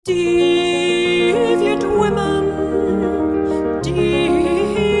Deviant women,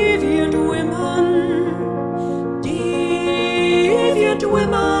 deviant women, deviant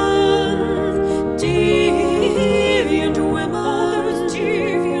women, deviant women,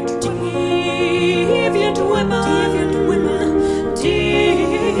 deviant women, deviant women,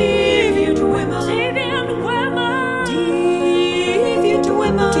 deviant women, deviant women, deviant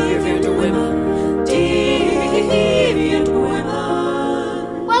women, deviant women, deviant women.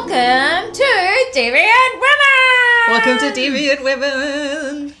 Welcome to Deviant Women! Welcome to Deviant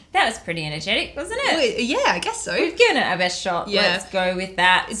Women. That was pretty energetic, wasn't it? Wait, yeah, I guess so. We've given it our best shot. Yeah. Let's go with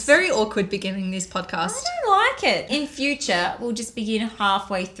that. It's very awkward beginning this podcast. I don't like it. In future, we'll just begin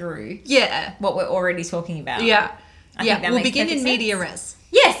halfway through Yeah. what we're already talking about. Yeah. I think that We'll makes begin perfect in sense. media res.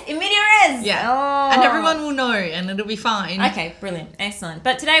 Yes, in media res! Yeah. Oh. And everyone will know and it'll be fine. Okay, brilliant. Excellent.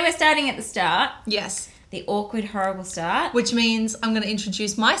 But today we're starting at the start. Yes. The awkward, horrible start. Which means I'm going to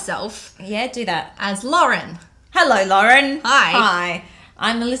introduce myself Yeah, do that. as Lauren. Hello, Lauren. Hi. Hi.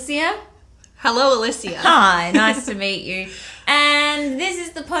 I'm Alicia. Hello, Alicia. Hi, nice to meet you. And this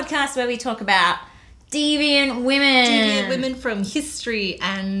is the podcast where we talk about deviant women. Deviant women from history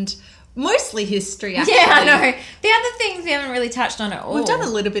and mostly history, actually. Yeah, I know. The other things we haven't really touched on at all. We've done a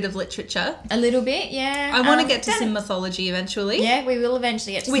little bit of literature. A little bit, yeah. I want to get to done some it. mythology eventually. Yeah, we will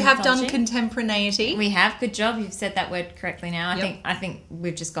eventually get to We some have done mythology. contemporaneity. We have. Good job. You've said that word correctly now. Yep. I think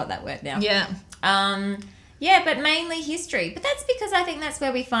we've just got that word now. Yeah. Yeah, but mainly history. But that's because I think that's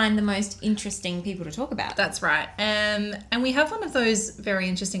where we find the most interesting people to talk about. That's right. And we have one of those very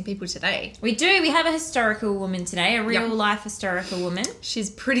interesting people today. We do. We have a historical woman today, a real Yep. life historical woman. She's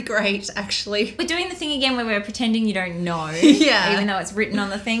pretty great, actually. We're doing the thing again where we're pretending you don't know. Yeah. Even though it's written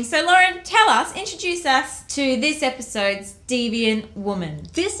on the thing. So, Lauren, introduce us to this episode's Deviant Woman.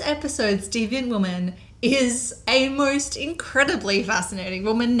 This episode's Deviant Woman is a most incredibly fascinating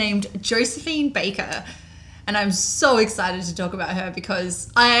woman named Josephine Baker. And I'm so excited to talk about her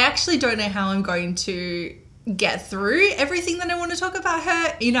because I actually don't know how I'm going to get through everything that I want to talk about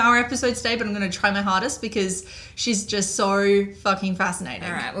her in our episode today, but I'm going to try my hardest because she's just so fucking fascinating.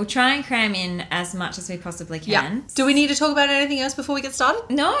 All right, we'll try and cram in as much as we possibly Yeah. can. Do we need to talk about anything else before we get started?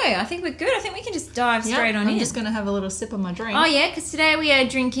 No, I think we're good. I think we can just dive straight on I'm in. just going to have a little sip of my drink. Oh, yeah, because today we are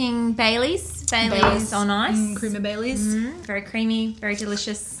drinking Baileys. Baileys on ice. Cream of Baileys. Very creamy, very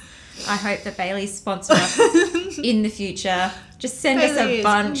delicious. I hope that Baileys sponsor us in the future. Just send us a Baileys.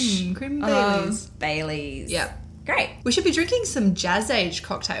 bunch Cream of Baileys. of Baileys. Yeah. Great. We should be drinking some Jazz Age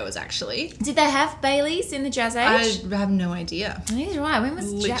cocktails, actually. Did they have Baileys in the Jazz Age? I have no idea. Neither do I. When was I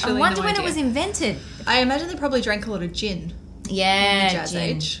Literally wonder no when it idea. was invented. I imagine they probably drank a lot of gin. Yeah, The Jazz gin,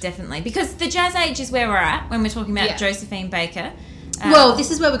 Age. definitely. Because the Jazz Age is where we're at when we're talking about Yeah. Josephine Baker. Well,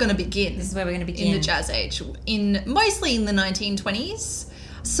 this is where we're going to begin. This is where we're going to begin. in the Jazz Age, mostly in the 1920s.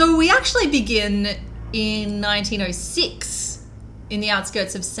 So we actually begin in 1906 in the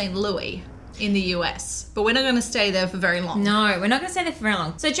outskirts of St. Louis in the US. But we're not going to stay there for very long. No, we're not going to stay there for very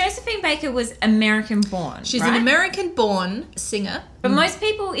long. So Josephine Baker was American born. She's right? an American-born singer. But most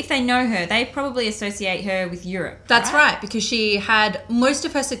people, if they know her, they probably associate her with Europe. That's right, because she had most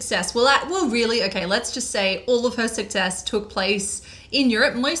of her success. Let's just say all of her success took place in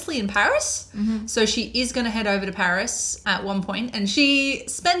Europe, mostly in Paris. Mm-hmm. So she is going to head over to Paris at one point, and she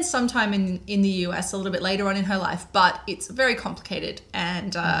spends some time in the US a little bit later on in her life, but it's very complicated.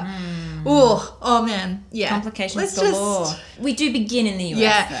 And, oh man, yeah. Complications Let's galore. just- We do begin in the US,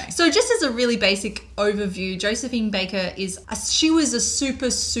 yeah. though. So just as a really basic overview, Josephine Baker she was a super,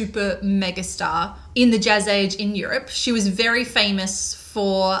 super megastar in the Jazz Age in Europe. She was very famous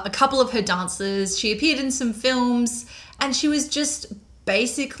for a couple of her dances. She appeared in some films, and she was just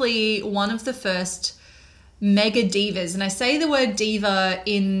basically one of the first mega divas. And I say the word diva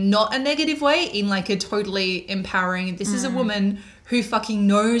in not a negative way, in like a totally empowering. This is a woman who fucking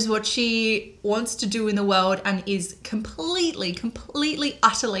knows what she wants to do in the world and is completely,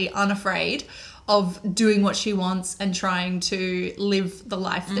 utterly unafraid of doing what she wants and trying to live the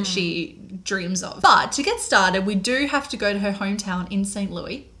life that she dreams of. But to get started, we do have to go to her hometown in St.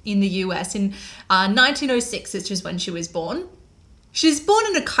 Louis in the US in 1906, which is when she was born. She's born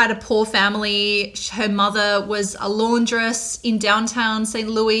in a kind of poor family. Her mother was a laundress in downtown St.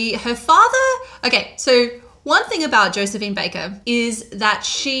 Louis. Her father... so one thing about Josephine Baker is that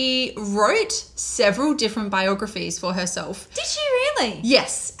she wrote several different biographies for herself. Did she really?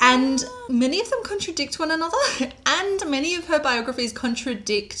 Yes, and many of them contradict one another, and many of her biographies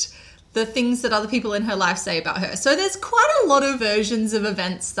contradict the things that other people in her life say about her. So there's quite a lot of versions of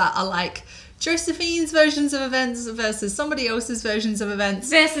events that are like Josephine's versions of events versus somebody else's versions of events.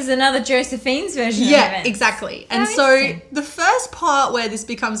 Versus another Josephine's version of Yeah, events. exactly. And How so interesting. the first part where this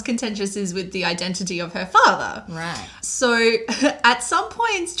becomes contentious is with the identity of her father. Right. So at some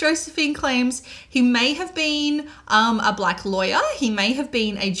points, Josephine claims he may have been a black lawyer. He may have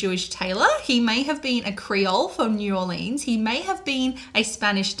been a Jewish tailor. He may have been a Creole from New Orleans. He may have been a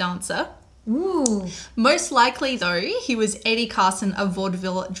Spanish dancer. Ooh. Most likely, though, he was Eddie Carson, a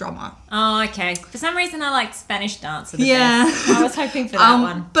vaudeville drummer. Oh, okay. For some reason, I liked Spanish dancer the Yeah. best. I was hoping for that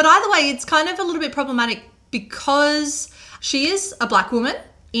one. But either way, it's kind of a little bit problematic because she is a black woman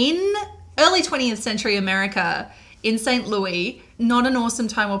in early 20th century America in St. Louis. Not an awesome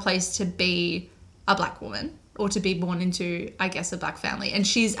time or place to be a black woman or to be born into, I guess, a black family. And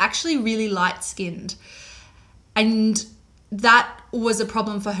she's actually really light-skinned. And that was a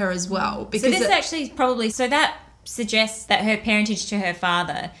problem for her as well. So Because this actually probably, so that suggests that her parentage to her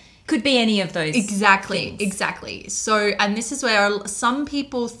father could be any of those. Exactly, things. exactly. So, and this is where some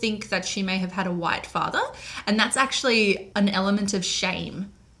people think that she may have had a white father, and that's actually an element of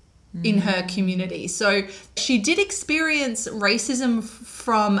shame in her community. So, she did experience racism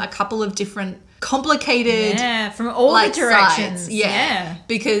from a couple of different complicated Yeah, from all the directions. sides. Yeah.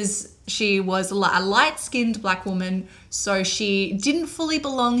 Because she was a light-skinned black woman, so she didn't fully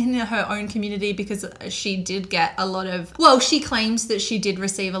belong in her own community because she did get a lot of, well, she claims that she did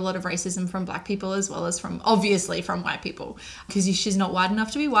receive a lot of racism from black people as well as from, obviously, from white people, because she's not white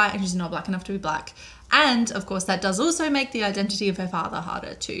enough to be white and she's not black enough to be black. And, of course, that does also make the identity of her father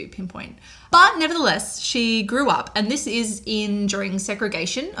harder to pinpoint. But, nevertheless, she grew up, and this is during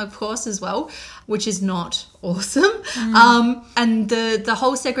segregation, of course, as well, which is not awesome. And the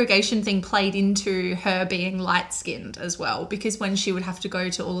whole segregation thing played into her being light-skinned as well, because when she would have to go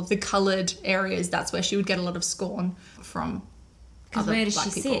to all of the coloured areas, that's where she would get a lot of scorn from Because other where does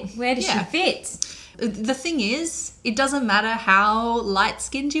black she people. sit? Where does Yeah. she fit? The thing is, it doesn't matter how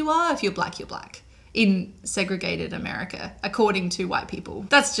light-skinned you are. If you're black, you're black. In segregated America, according to white people.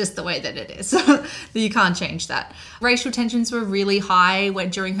 That's just the way that it is. You can't change that. Racial tensions were really high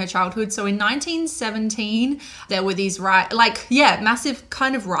during her childhood. So in 1917, there were these massive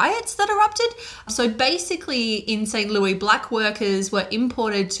kind of riots that erupted. So basically in St. Louis, black workers were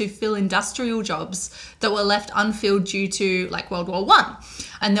imported to fill industrial jobs that were left unfilled due to World War I.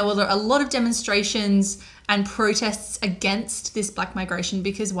 And there were a lot of demonstrations and protests against this black migration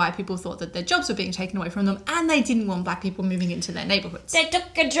because white people thought that their jobs were being taken away from them and they didn't want black people moving into their neighborhoods. They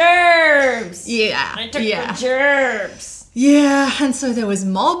took the gerbs. Yeah. They took Yeah. the gerbs. Yeah, and so there was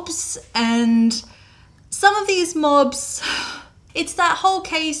mobs, and some of these mobs, it's that whole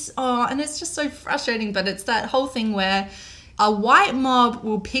case, and it's just so frustrating, but it's that whole thing where a white mob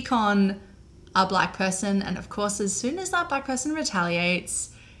will pick on a black person, and of course, as soon as that black person retaliates,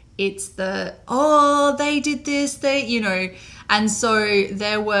 it's they did this, and so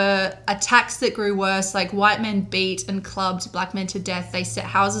there were attacks that grew worse, like white men beat and clubbed black men to death. They set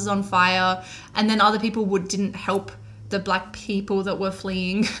houses on fire, and then other people didn't help the black people that were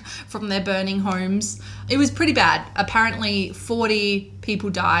fleeing from their burning homes. It was pretty bad. Apparently 40 people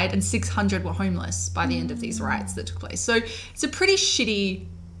died and 600 were homeless by the end of these riots that took place. So it's a pretty shitty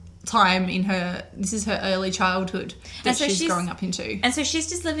time this is her early childhood that so she's growing up into. And so she's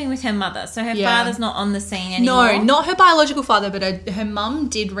just living with her mother. So her Yeah. father's not on the scene anymore. No, not her biological father, but her mum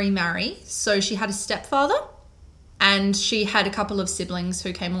did remarry. So she had a stepfather and she had a couple of siblings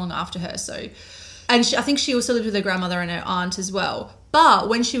who came along after her. So, and I think she also lived with her grandmother and her aunt as well. But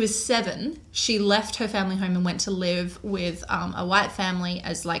when she was 7, she left her family home and went to live with a white family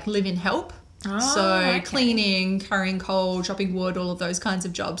as live-in help. okay. Cleaning, carrying coal, chopping wood, all of those kinds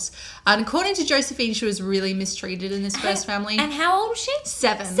of jobs. And according to Josephine, she was really mistreated in this first family. And how old was she?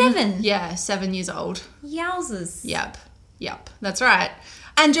 7. 7? Yeah, 7 years old. Yowzers. Yep, that's right.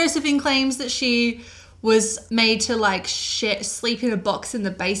 And Josephine claims that she was made to sleep in a box in the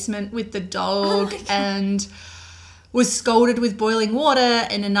basement with the dog and was scolded with boiling water.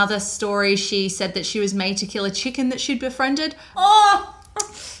 In another story, she said that she was made to kill a chicken that she'd befriended. Oh,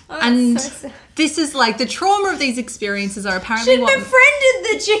 And that's so sad. this is the trauma of these experiences are apparently She befriended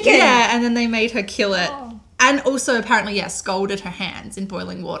the chicken. Yeah, and then they made her kill it. Oh. And also apparently, scalded her hands in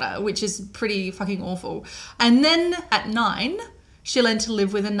boiling water, which is pretty fucking awful. And then at 9, she learned to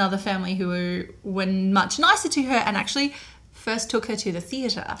live with another family who were much nicer to her and actually first took her to the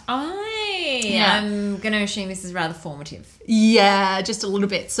theatre. I'm going to assume this is rather formative. Yeah, just a little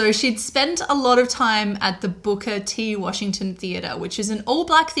bit. So she'd spent a lot of time at the Booker T. Washington Theatre, which is an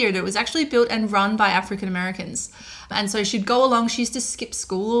all-black theatre. It was actually built and run by African Americans. And so she'd go along. She used to skip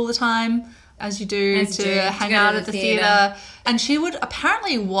school all the time, as you do, As to you do, to hang go out to at the the theatre. theatre. And she would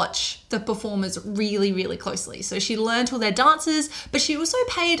apparently watch the performers really, really closely. So she learned all their dances, but she also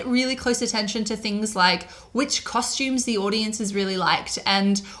paid really close attention to things like which costumes the audiences really liked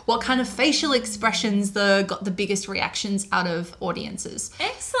and what kind of facial expressions got the biggest reactions out of audiences.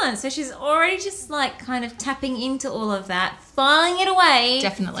 Excellent. So she's already just like kind of tapping into all of that, filing it away.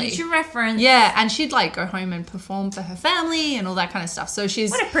 Definitely. Future reference. Yeah, and she'd like go home and perform for her family and all that kind of stuff. So she's...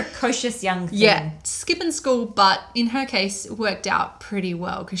 What a precocious young thing. Yeah, skipping school, but in her case, it worked out pretty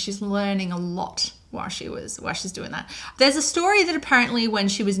well because she's learning a lot while she's doing that. There's a story that apparently when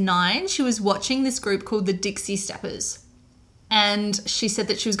she was 9, she was watching this group called the Dixie Steppers. And she said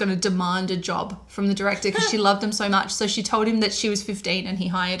that she was going to demand a job from the director because she loved them so much. So she told him that she was 15 and he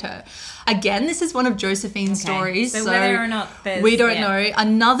hired her. Again, this is one of Josephine's stories. So whether or not we don't know.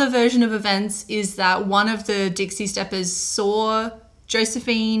 Another version of events is that one of the Dixie Steppers saw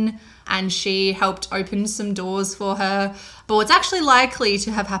Josephine and she helped open some doors for her. But what's actually likely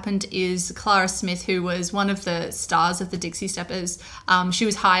to have happened is Clara Smith, who was one of the stars of the Dixie Steppers, she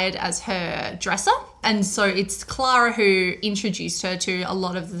was hired as her dresser. And so it's Clara who introduced her to a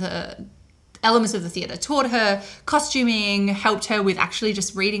lot of the elements of the theatre, taught her costuming, helped her with actually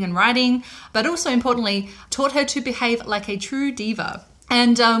just reading and writing, but also importantly, taught her to behave like a true diva.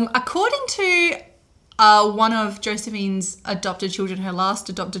 And according to one of Josephine's adopted children, her last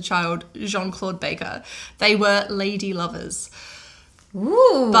adopted child, Jean-Claude Baker, they were lady lovers.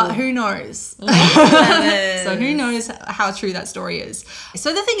 Ooh. But who knows? Lovers. So who knows how true that story is.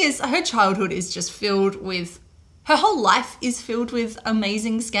 So the thing is, her childhood is just filled with... Her whole life is filled with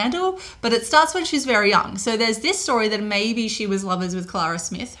amazing scandal, but it starts when she's very young. So there's this story that maybe she was lovers with Clara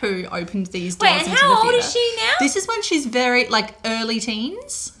Smith, who opened these doors Wait, and into the how old theatre. is she now? This is when she's very, like, early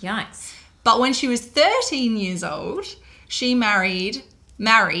teens. Yikes. But when she was 13 years old, she married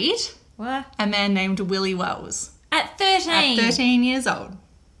What? a man named Willie Wells. At 13? At 13 years old.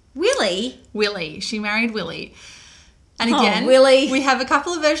 Willie? She married Willie. And Oh, again, Willie. we have a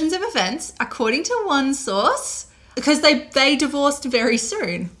couple of versions of events. According to one source, because they divorced very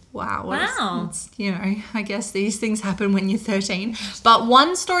soon. Wow. Wow. I guess these things happen when you're 13. But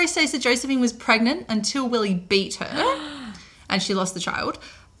one story says that Josephine was pregnant until Willie beat her and she lost the child.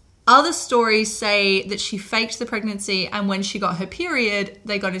 Other stories say that she faked the pregnancy and when she got her period,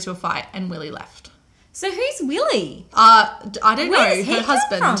 they got into a fight and Willie left. So who's Willie? I don't Where know. does he Her come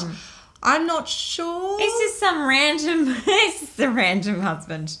husband. from? I'm not sure. It's just a random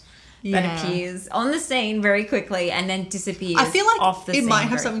husband that Yeah. appears on the scene very quickly and then disappears I feel like off the scene. it might have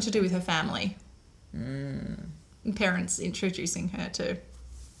very- something to do with her family. Parents introducing her to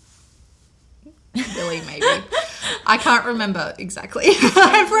Billy, maybe. I can't remember exactly.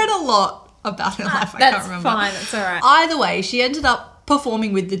 I've read a lot about her life. I That's can't remember. fine. That's all right. Either way, she ended up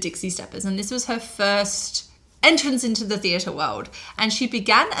performing with the Dixie Steppers, and this was her first entrance into the theatre world. And she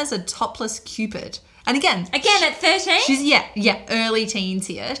began as a topless Cupid. And again at 13? she's early teens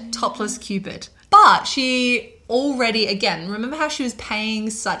here, topless Cupid. But she already, again, remember how she was paying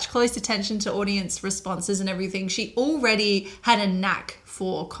such close attention to audience responses and everything? She already had a knack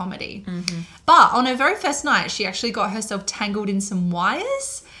for comedy. But on her very first night, she actually got herself tangled in some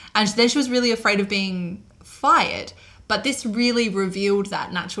wires, and then she was really afraid of being fired. But this really revealed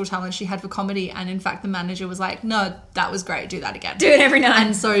that natural talent she had for comedy, and in fact the manager was like, no, that was great, do that again. Do it every night.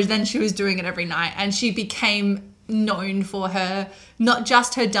 And so then she was doing it every night, and she became known for her, not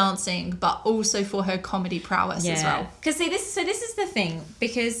just her dancing, but also for her comedy prowess as well. Because this is the thing.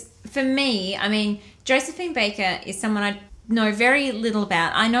 Because for me, I mean, Josephine Baker is someone I know very little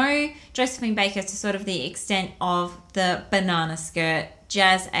about. I know Josephine Baker to sort of the extent of the banana skirt,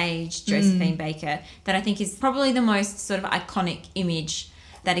 jazz age Josephine Baker, that I think is probably the most sort of iconic image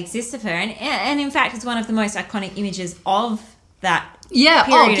that exists of her. And in fact, it's one of the most iconic images of that Yeah,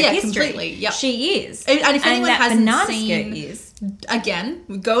 period of history. completely. Yep. She is. And if anyone that hasn't banana seen, skirt is.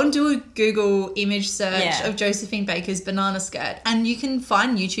 again, go and do a Google image search Yeah. of Josephine Baker's banana skirt, and you can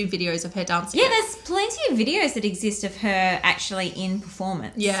find YouTube videos of her dancing. Yeah, there's plenty of videos that exist of her actually in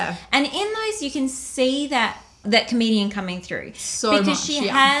performance. Yeah. And in those you can see that comedian coming through. So because much, she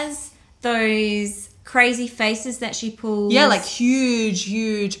yeah. has those crazy faces that she pulls. Yeah, like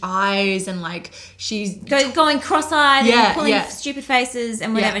huge eyes, and like she's going cross-eyed Yeah, and pulling yeah. stupid faces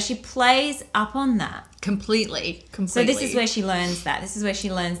and whatever. Yeah. She plays up on that. completely. So this is where she learns that. This is where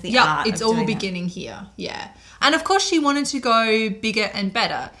she learns the Yeah, art it's of all doing that. beginning here. Yeah. And of course she wanted to go bigger and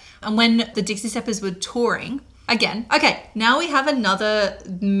better. And when the Dixie Steppers were touring, again, okay, now we have another,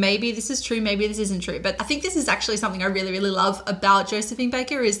 maybe this is true, maybe this isn't true, but I think this is actually something I really, really love about Josephine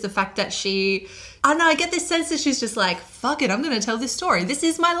Baker, is the fact that she I don't know, I get this sense that she's just like, fuck it, I'm going to tell this story. This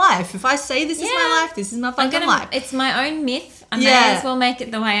is my life. If I say this is my life, this is my fucking life. It's my own myth. I may Yeah. as well make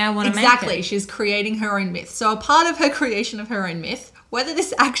it the way I want to make it. Exactly. She's creating her own myth. So a part of her creation of her own myth, whether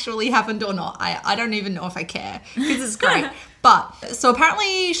this actually happened or not, I don't even know if I care because it's great. But so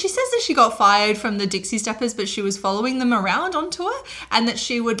apparently she says that she got fired from the Dixie Steppers, but she was following them around on tour and that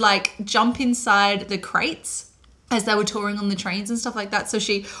she would like jump inside the crates as they were touring on the trains and stuff like that. So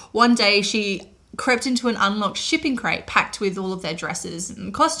one day she crept into an unlocked shipping crate packed with all of their dresses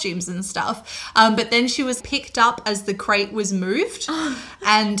and costumes and stuff. But then she was picked up as the crate was moved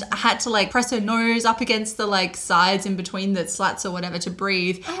and had to like press her nose up against the like sides in between the slats or whatever to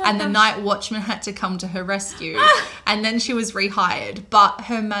breathe. And the night watchman had to come to her rescue. And then she was rehired. But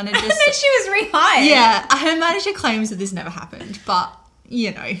her manager... And then she was rehired. Yeah, her manager claims that this never happened. But...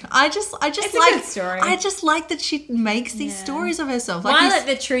 you know, I just It's like a good story. I just like that she makes these stories of herself. Like Why this-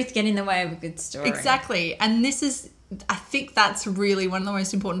 let the truth get in the way of a good story? Exactly. And this is, I think that's really one of the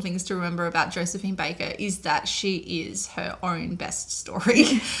most important things to remember about Josephine Baker is that she is her own best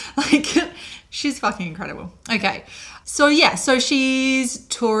story. Like, she's fucking incredible. Okay. So she's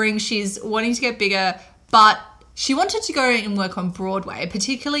touring, she's wanting to get bigger, but she wanted to go and work on Broadway,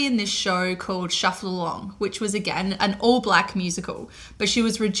 particularly in this show called Shuffle Along, which was, again, an all-black musical. But she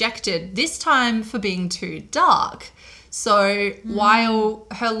was rejected, this time for being too dark. So while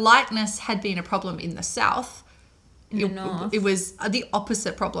her lightness had been a problem in the South, it was the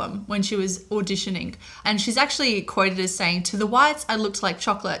opposite problem when she was auditioning. And she's actually quoted as saying, "To the whites, I looked like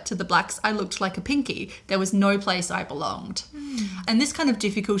chocolate. To the blacks, I looked like a pinky. There was no place I belonged." And this kind of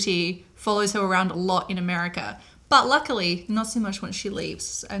difficulty follows her around a lot in America. But luckily, not so much when she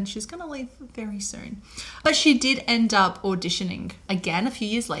leaves. And she's going to leave very soon. But she did end up auditioning again a few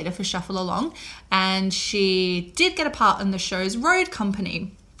years later for Shuffle Along. And she did get a part in the show's Road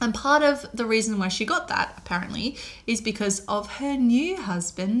Company. And part of the reason why she got that, apparently, is because of her new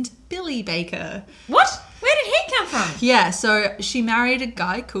husband, Billy Baker. What? Where did he come from? Yeah, so she married a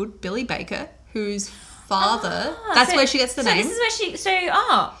guy called Billy Baker, whose father... that's where she gets the name. This is where she...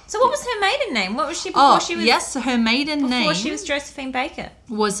 So what was her maiden name? What was she before she was... Yes, so her maiden name Before she was Josephine Baker.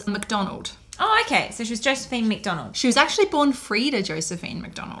 was MacDonald. Oh, okay. So she was Josephine McDonald. She was actually born Frida Josephine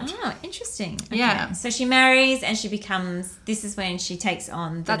McDonald. Oh, interesting. Okay. Yeah. So she marries and she becomes... This is when she takes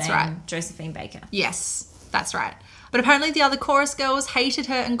on the name right. Josephine Baker. Yes, that's right. But apparently the other chorus girls hated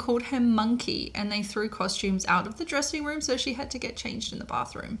her and called her Monkey, and they threw costumes out of the dressing room, so she had to get changed in the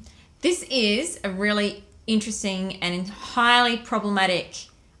bathroom. This is a really interesting and highly problematic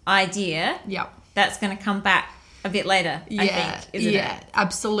idea. Yep. That's going to come back a bit later, I think, isn't it?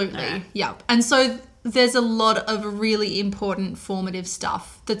 Absolutely. Yep. And so there's a lot of really important formative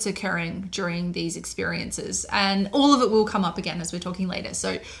stuff that's occurring during these experiences, and all of it will come up again as we're talking later.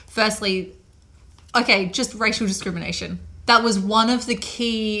 So firstly, okay, just racial discrimination. That was one of the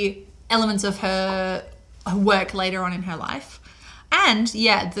key elements of her work later on in her life. And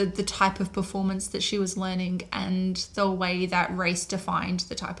the type of performance that she was learning and the way that race defined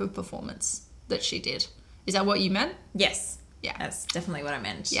the type of performance that she did. Is that what you meant? Yes. Yeah. That's definitely what I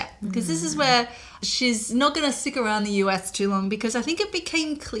meant. Yeah, because this is where she's not going to stick around the US too long, because I think it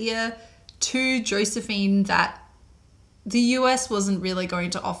became clear to Josephine that the US wasn't really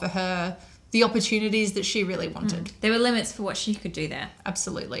going to offer her the opportunities that she really wanted. There were limits for what she could do there.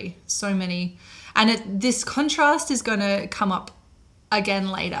 Absolutely. So many. And this contrast is going to come up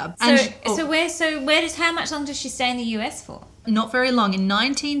again later. How much longer does she stay in the US for? Not very long. In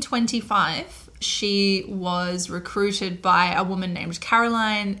 1925, she was recruited by a woman named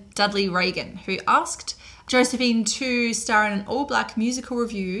Caroline Dudley Reagan, who asked Josephine to star in an all-black musical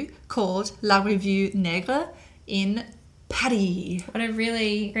revue called La Revue Negre in Paris. What a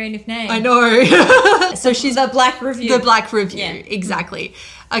really creative name. I know. So she's the Black Review. The Black Review, Yeah. exactly.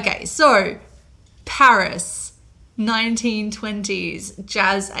 Okay, so Paris, 1920s,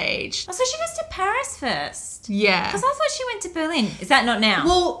 jazz age. Oh, so she goes to Paris first. Yeah. Because I thought she went to Berlin. Is that not now?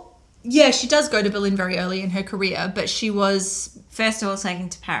 Well, yeah, she does go to Berlin very early in her career, but she was... First of all, taken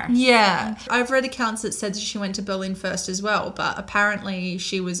to Paris. Yeah. I've read accounts that said that she went to Berlin first as well, but apparently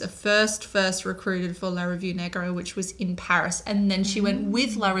she was first recruited for La Revue Negre, which was in Paris, and then she went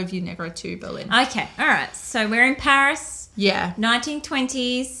with La Revue Negre to Berlin. Okay, all right. So we're in Paris, Yeah.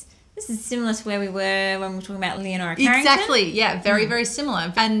 1920s. This is similar to where we were when we were talking about Leonora Carrington. Exactly, yeah, very, very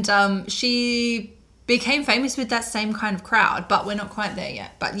similar. And she became famous with that same kind of crowd, but we're not quite there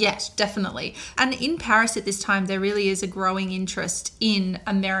yet. But yes, definitely. And in Paris at this time, there really is a growing interest in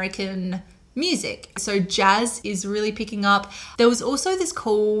American music. So jazz is really picking up. There was also this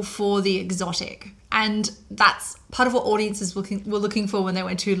call for the exotic, and that's part of what audiences were looking for when they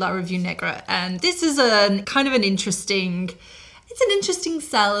went to La Revue Negre. And this is a kind of an interesting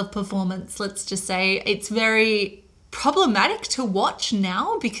style of performance, let's just say. It's very problematic to watch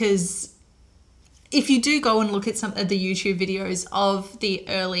now, because if you do go and look at some of the YouTube videos of the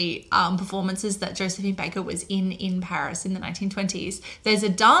early performances that Josephine Baker was in Paris in the 1920s, there's a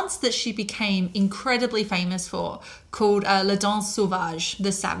dance that she became incredibly famous for called La Danse Sauvage,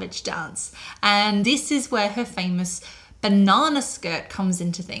 the Savage Dance. And this is where her famous banana skirt comes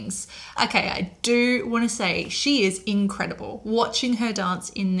into things. Okay, I do want to say she is incredible. Watching her dance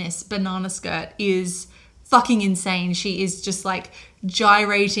in this banana skirt is fucking insane. She is just like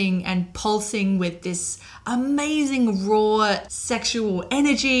gyrating and pulsing with this amazing raw sexual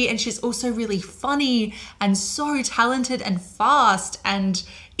energy, and she's also really funny and so talented and fast, and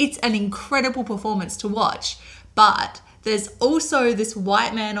it's an incredible performance to watch. But there's also this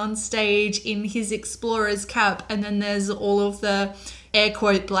white man on stage in his explorer's cap, and then there's all of the air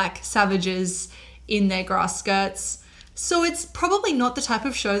quote black savages in their grass skirts. So it's probably not the type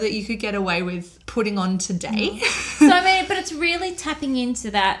of show that you could get away with putting on today. So, I mean, but it's really tapping into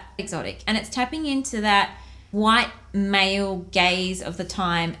that exotic, and it's tapping into that white male gaze of the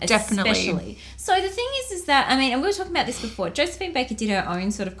time, especially. Definitely. So the thing is that, I mean, and we were talking about this before, Josephine Baker did her own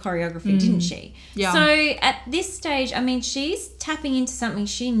sort of choreography, didn't she? Yeah. So at this stage, I mean, she's tapping into something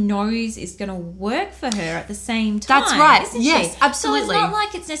she knows is going to work for her at the same time. That's right. Isn't Yes, she? absolutely. So it's not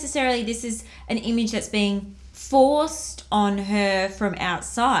like it's necessarily this is an image that's being forced on her from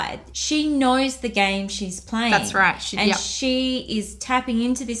outside. She knows the game she's playing. That's right. She is tapping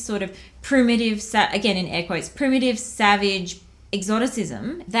into this sort of primitive, again in air quotes, primitive savage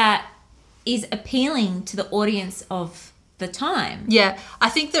exoticism that is appealing to the audience of the time. Yeah, I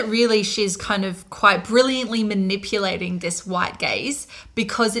think that really she's kind of quite brilliantly manipulating this white gaze,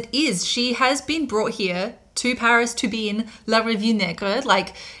 because she has been brought here to Paris to be in La Revue Negre.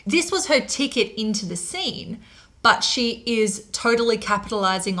 Like, this was her ticket into the scene, but she is totally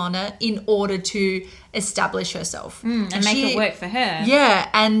capitalizing on it in order to establish herself. And make it work for her. Yeah,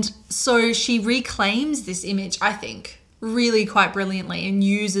 and so she reclaims this image, I think, really quite brilliantly, and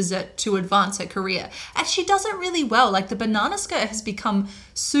uses it to advance her career. And she does it really well. Like, the banana skirt has become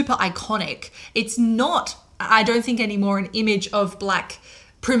super iconic. It's not, I don't think, anymore an image of black,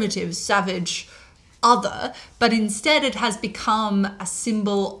 primitive, savage, other, but instead it has become a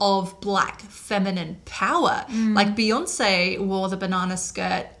symbol of black feminine power. Like, Beyonce wore the banana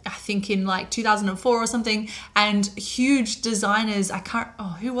skirt, I think in like 2004 or something, and huge designers,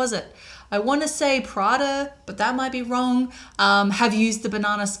 who was it? I want to say Prada, but that might be wrong, have used the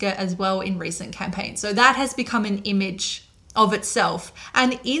banana skirt as well in recent campaigns. So that has become an image of itself.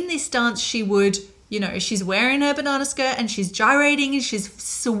 And in this dance, she would, she's wearing her banana skirt and she's gyrating and she's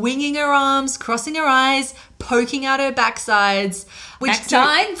swinging her arms, crossing her eyes, poking out her backsides.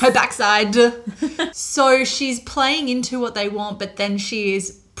 Her backside. So she's playing into what they want, but then she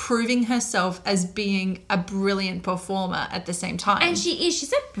is proving herself as being a brilliant performer at the same time. And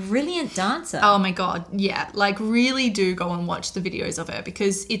she's a brilliant dancer. Oh my God, yeah. Like, really do go and watch the videos of her,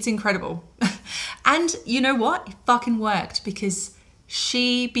 because it's incredible. And you know what? It fucking worked, because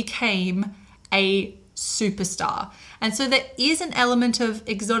she became a superstar. And so there is an element of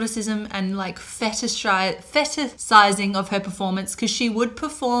exoticism and like fetishizing of her performance, because she would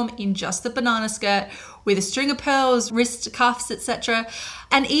perform in just the banana skirt with a string of pearls, wrist cuffs, etc.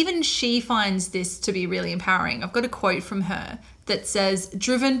 And even she finds this to be really empowering. I've got a quote from her that says,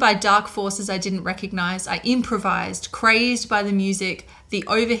 "Driven by dark forces I didn't recognize, I improvised, crazed by the music, the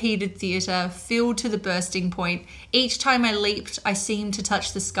overheated theater, filled to the bursting point. Each time I leaped, I seemed to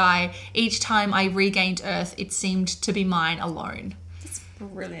touch the sky. Each time I regained earth, it seemed to be mine alone." That's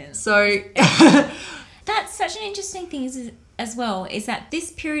brilliant. So that's such an interesting thing as well, is that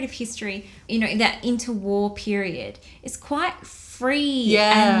this period of history, that interwar period, is quite free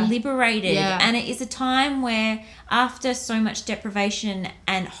and liberated. Yeah. And it is a time where, after so much deprivation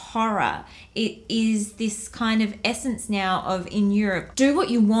and horror, it is this kind of essence now of, in Europe, do what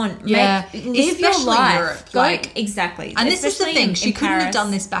you want. Yeah. Live your Especially life. Europe, Exactly. And this is the Especially thing, in she couldn't Paris. have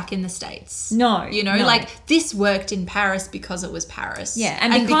done this back in the States. No. No. Like, this worked in Paris because it was Paris. Yeah,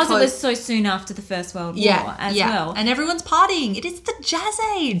 and because it was so soon after the First World War as well. And everyone's partying. It is the jazz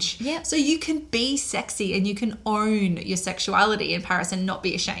age. Yeah. So you can be sexy and you can own your sexuality in Paris and not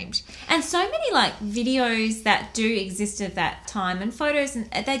be ashamed. And so many like videos that do exist of that time, and photos,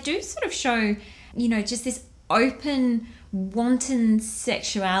 and they do sort of show, just this open, wanton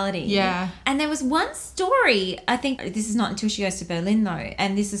sexuality. Yeah. And there was one story, I think this is not until she goes to Berlin though,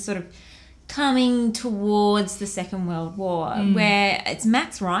 and this is sort of coming towards the Second World War, where it's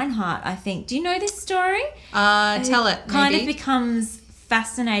Max Reinhardt, I think. Do you know this story? Tell it. Kind maybe. of becomes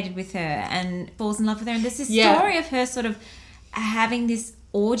fascinated with her and falls in love with her. And there's this Yeah. story of her sort of having this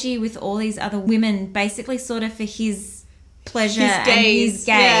orgy with all these other women, basically sort of for his pleasure and his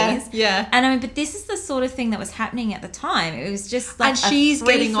gaze. Yeah. And I mean, but this is the sort of thing that was happening at the time. It was just like And she's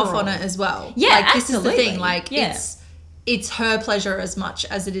getting off free-for-all. on it as well. Yeah, like, this is the absolutely. thing. Like, Yeah. it's her pleasure as much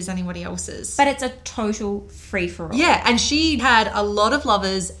as it is anybody else's. But it's a total free-for-all. Yeah, and she had a lot of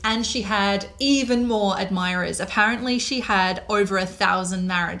lovers and she had even more admirers. Apparently, she had over 1,000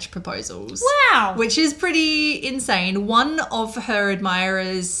 marriage proposals. Wow. Which is pretty insane. One of her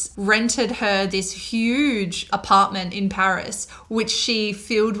admirers rented her this huge apartment in Paris, which she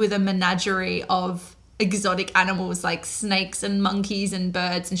filled with a menagerie of exotic animals like snakes and monkeys and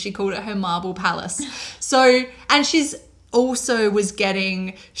birds, and she called it her marble palace. So, and she's also was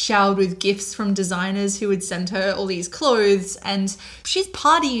getting showered with gifts from designers who would send her all these clothes, and she's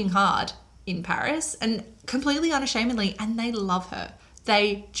partying hard in Paris and completely unashamedly, and they love her.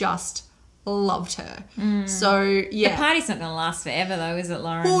 They just loved her. So, yeah. The party's not going to last forever, though, is it,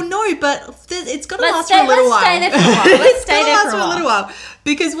 Lauren? Well, no, but it's got to Let's last stay- for a little let's while. stay there for a while. Let's It's stay gotta there last for a for a while. little while.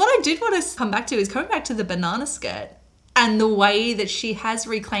 Because what I did want to come back to is coming back to the banana skirt and the way that she has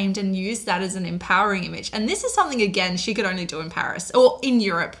reclaimed and used that as an empowering image. And this is something, again, she could only do in Paris or in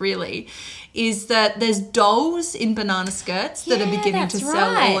Europe, really, is that there's dolls in banana skirts that are Yeah, beginning to that's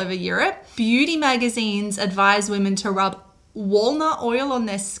sell right. all over Europe. Beauty magazines advise women to rub walnut oil on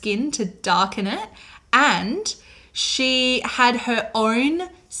their skin to darken it. And she had her own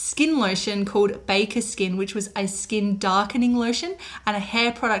skin lotion called Baker Skin, which was a skin darkening lotion, and a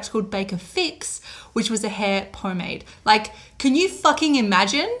hair product called Baker Fix, which was a hair pomade. Like, can you fucking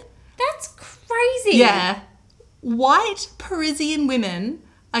imagine? That's crazy. Yeah. White Parisian women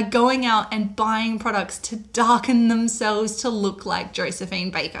are going out and buying products to darken themselves to look like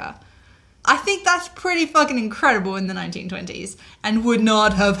Josephine Baker. I think that's pretty fucking incredible in the 1920s and would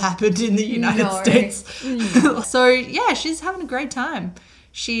not have happened in the United No. States. So, yeah, she's having a great time.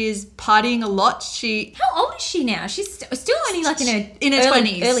 She is partying a lot. How old is she now? She's still only like in her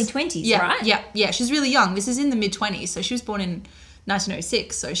 20s. early 20s, Yeah, right? yeah. She's really young. This is in the mid-20s. So she was born in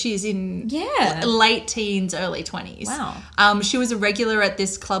 1906. So she's in Yeah. late teens, early 20s. Wow. She was a regular at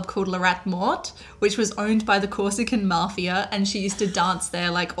this club called La Rat Mort, which was owned by the Corsican Mafia. And she used to dance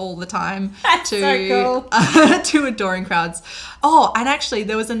there like all the time. That's to, so cool. to adoring crowds. Oh, and actually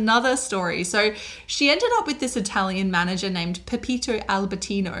there was another story. So she ended up with this Italian manager named Pepito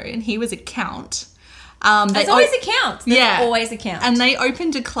Albertino, and he was a count. There's always a count. There's always a count. And they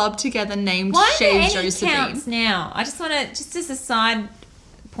opened a club together named why are there Chez any Josephine. counts now? I just want to, just as a side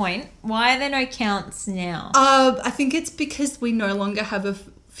point, why are there no counts now? I think it's because we no longer have a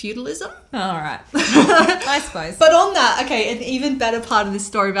feudalism. All right. I suppose. But on that, okay, an even better part of this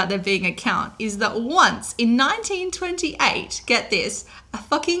story about there being a count is that once in 1928, get this, a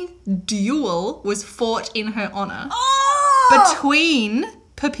fucking duel was fought in her honor between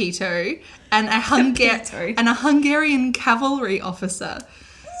Pepito and a Hungarian cavalry officer.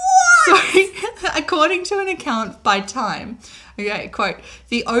 So, according to an account by Time, okay, quote,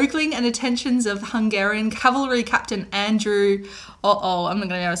 the ogling and attentions of Hungarian cavalry captain Andrew, I'm not going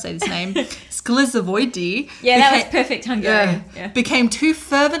to be able to say this name, Sklizavoidi. Yeah, that was perfect Hungarian. Yeah. Became too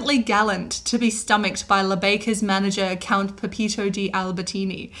fervently gallant to be stomached by La Baker's manager, Count Pepito di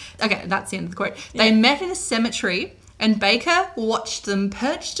Albertini. Okay, that's the end of the quote. They met in a cemetery, and Baker watched them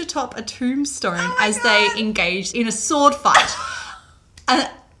perched atop a tombstone as they engaged in a sword fight.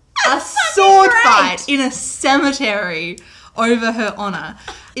 A sword fight in a cemetery over her honour.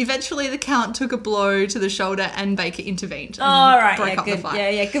 Eventually, the Count took a blow to the shoulder and Baker intervened and All right. broke Yeah, up the good.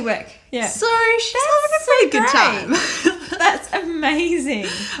 fight. Yeah, good work. Yeah. So she's having a pretty good time. That's amazing.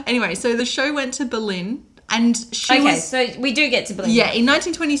 Anyway, so the show went to Berlin, and she Okay, was... so we do get to Berlin. Yeah, in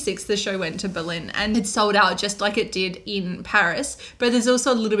 1926, the show went to Berlin and it sold out just like it did in Paris. But there's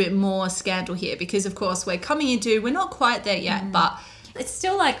also a little bit more scandal here because, of course, we're not quite there yet, but... It's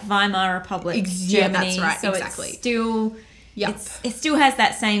still like Weimar Republic, Yeah, Germany. that's right, so exactly. It's still... Yep. It still has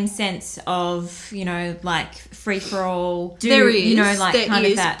that same sense of, like free for all. There is,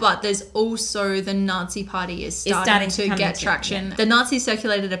 that. but there's also the Nazi Party is starting to come get into it, traction. yeah. The Nazis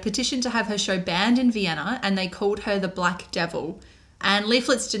circulated a petition to have her show banned in Vienna, and they called her the Black Devil. And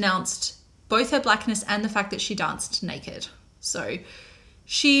leaflets denounced both her blackness and the fact that she danced naked. So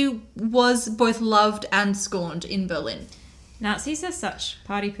she was both loved and scorned in Berlin. Nazis are such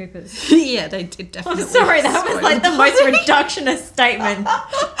party poopers. Yeah, they did definitely. I'm sorry, that was scorn like the them. most reductionist statement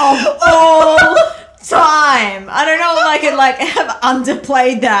of all time. I don't know if I could have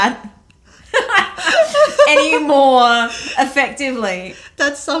underplayed that. any more effectively.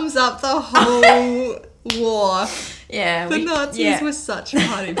 That sums up the whole war. Yeah. The Nazis were such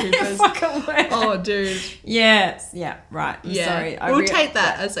party poopers. Fucking were. Oh, dude. Yes. Yeah. Right. I'm Yeah. sorry. We'll take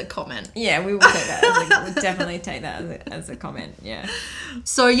that as a comment. Yeah, we will take that. We'll definitely take that as a comment. Yeah.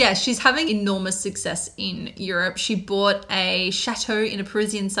 So, yeah, she's having enormous success in Europe. She bought a chateau in a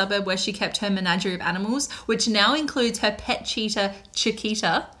Parisian suburb where she kept her menagerie of animals, which now includes her pet cheetah,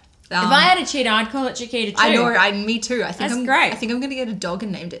 Chiquita. If I had a cheetah, I'd call it Chiquita too. I know, me too. I think That's great. I think I'm going to get a dog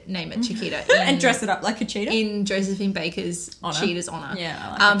and name it Chiquita. And dress it up like a cheetah. in Josephine Baker's cheetah's honour.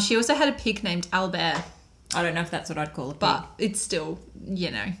 Yeah, I like She also had a pig named Albert, I don't know if that's what I'd call a pig. but it's still,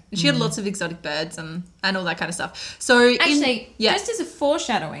 she had lots of exotic birds and all that kind of stuff. So Actually, just as a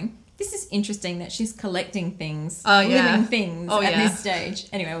foreshadowing, this is interesting that she's collecting things, Oh, yeah. living things Oh, at yeah. this stage.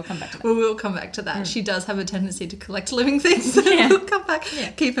 Anyway, we'll come back to that. Well, we'll come back to that. She does have a tendency to collect living things. Yeah. We'll come back.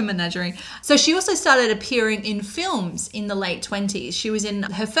 Keep a menagerie. So she also started appearing in films in the late 20s. She was in,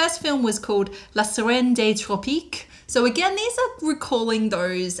 her first film was called La Sirène des Tropiques. So again, these are recalling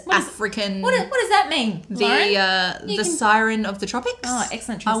those African... What does that mean, Lauren? The siren of the tropics. Oh,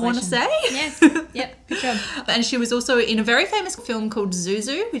 excellent I translation. want to say. Yes. Yep. Good job. And she was also in a very famous film called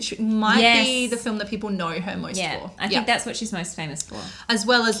Zuzu, which might Yes. be the film that people know her most Yeah. for. I think that's what she's most famous for. As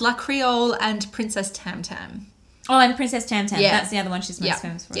well as La Creole and Princess Tam Tam. Oh, and Princess Tam Tam. Yeah. That's the other one she's most Yeah.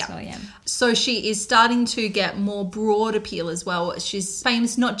 famous for Yeah. as well, yeah. So she is starting to get more broad appeal as well. She's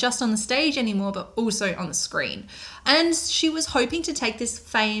famous not just on the stage anymore, but also on the screen. And she was hoping to take this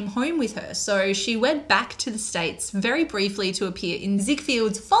fame home with her. So she went back to the States very briefly to appear in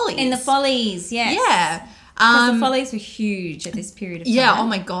Ziegfeld's Follies. In the Follies, yes. Yeah. Because the Follies were huge at this period of time. Yeah, oh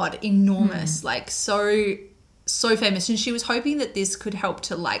my God, enormous. Like so famous. And she was hoping that this could help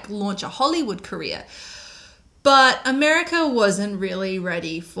to like launch a Hollywood career. But America wasn't really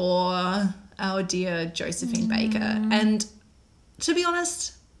ready for our dear Josephine Baker. And to be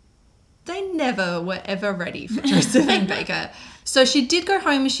honest, they never were ever ready for Josephine Baker. So she did go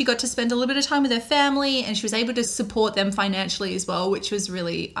home and she got to spend a little bit of time with her family, and she was able to support them financially as well, which was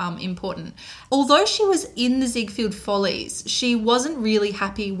really important. Although she was in the Ziegfeld Follies, she wasn't really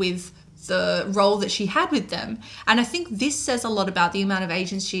happy with the role that she had with them. And I think this says a lot about the amount of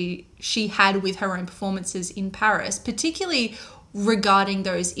agency she had with her own performances in Paris, particularly regarding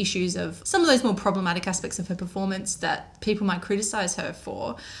those issues of some of those more problematic aspects of her performance that people might criticize her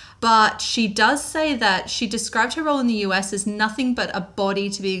for. But she does say that she described her role in the US as nothing but a body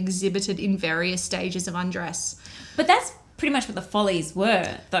to be exhibited in various stages of undress. But that's pretty much what the Follies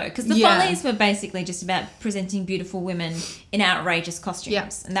were, though, because the Yeah. Follies were basically just about presenting beautiful women in outrageous costumes. Yeah.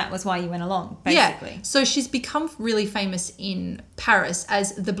 And that was why you went along, basically. Yeah. So she's become really famous in Paris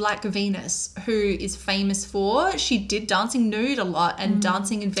as the Black Venus, who is famous for, she did dancing nude a lot and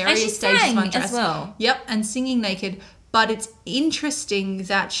dancing in various she stages sang of undress. as well. Yep, and singing naked. But it's interesting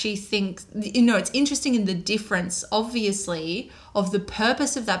that she thinks, it's interesting in the difference, obviously, of the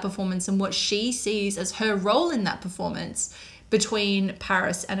purpose of that performance and what she sees as her role in that performance between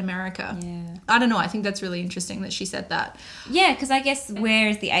Paris and America. Yeah. I don't know. I think that's really interesting that she said that. Yeah, because I guess where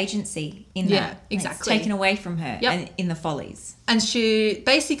is the agency in that? Yeah, exactly. It's taken away from her Yep. and in the Follies. And she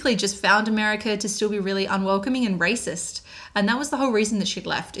basically just found America to still be really unwelcoming and racist. And that was the whole reason that she'd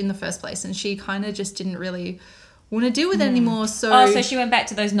left in the first place. And she kind of just didn't really want to deal with it anymore. So she went back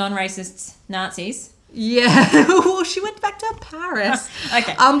to those non-racist Nazis. Yeah. Well, she went back to Paris.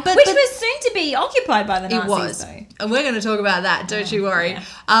 Okay. But was soon to be occupied by the it Nazis, was. though. And we're going to talk about that. Don't you worry. yeah.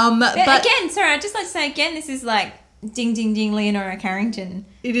 But Again, sorry, I'd just like to say again, this is like ding, ding, ding, Leonora Carrington.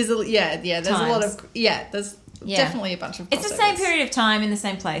 it is, there's a lot Times. of, there's definitely a bunch of It's the same crossovers. period of time in the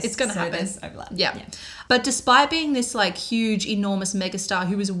same place. It's gonna happen. There's overlap. Yeah. But despite being this like huge, enormous megastar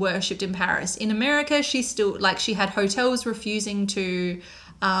who was worshipped in Paris, in America, she still she had hotels refusing to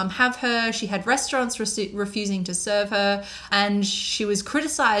have her. She had restaurants refusing to serve her, and she was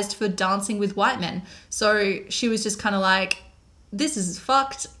criticized for dancing with white men. So she was just kind of like, this is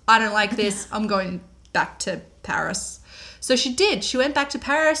fucked. I don't like this. I'm going back to Paris. So she did. She went back to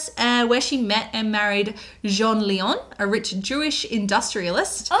Paris where she met and married Jean Leon, a rich Jewish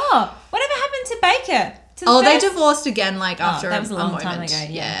industrialist. Oh, whatever happened to Baker? To the They first- divorced again, after that was a long moment. time ago,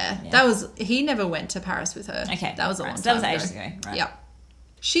 yeah. That he never went to Paris with her. Okay. that was a right, long so time that was ago. ages ago. Right. Yeah,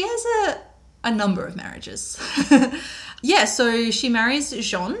 she has a number of marriages. Yeah, so she marries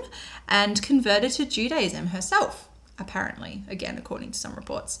Jean and converted to Judaism herself. Apparently, again, according to some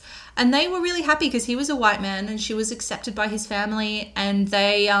reports. And they were really happy because he was a white man and she was accepted by his family, and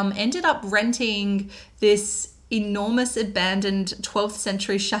they ended up renting this enormous abandoned 12th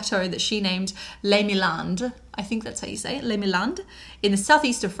century chateau that she named Les Milandes. I think that's how you say it, Les Milandes, in the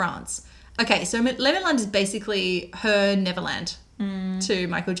southeast of France. Okay, so Lemonland is basically her Neverland to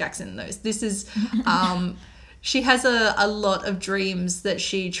Michael Jackson. This is, she has a lot of dreams that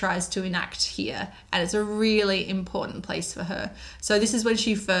she tries to enact here, and it's a really important place for her. So this is when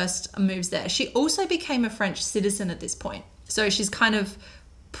she first moves there. She also became a French citizen at this point. So she's kind of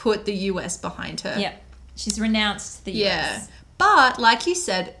put the US behind her. Yep. She's renounced the Yeah. US. But like you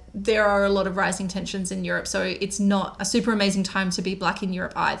said, there are a lot of rising tensions in Europe, so it's not a super amazing time to be black in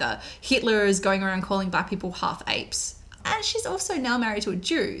Europe either. Hitler is going around calling black people half apes. And she's also now married to a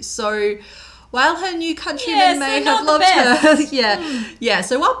Jew. So while her new countrymen may so have not the loved her, yeah.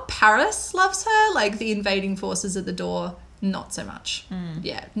 So while Paris loves her, like the invading forces at the door, not so much.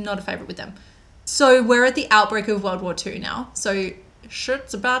 Yeah, not a favorite with them. So we're at the outbreak of World War II now. So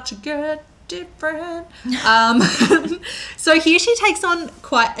shit's about to get different. So here she takes on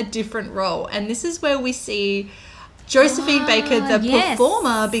quite a different role, and this is where we see Josephine Baker, the yes.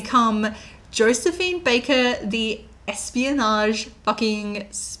 performer, become Josephine Baker, the espionage fucking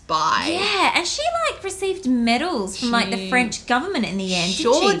spy. Yeah, and she like received medals from like the She French government in the end,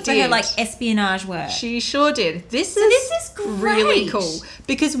 sure didn't she? For her did. like espionage work. She sure did. This this is is really great. cool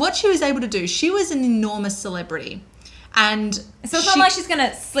because what she was able to do, she was an enormous celebrity, and So it's not like she's going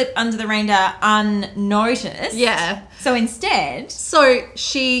to slip under the radar unnoticed. yeah. So instead, So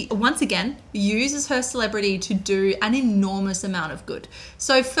she, once again, uses her celebrity to do an enormous amount of good.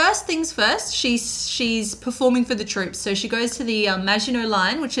 So first things first, she's performing for the troops. So she goes to the Maginot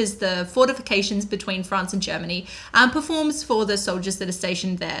Line, which is the fortifications between France and Germany, and performs for the soldiers that are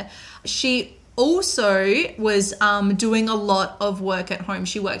stationed there. She also was doing a lot of work at home.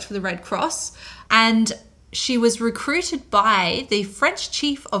 She worked for the Red Cross, and she was recruited by the French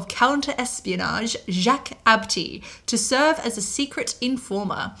chief of counter-espionage, Jacques Abti, to serve as a secret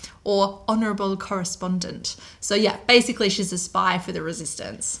informer or honorable correspondent. So yeah, basically she's a spy for the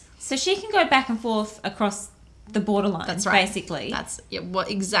resistance. so she can go back and forth across the borderline. That's right. Basically. That's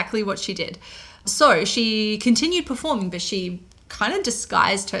exactly what she did. So she continued performing, but she kind of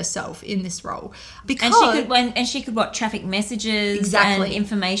disguised herself in this role because And she could what traffic messages Exactly. and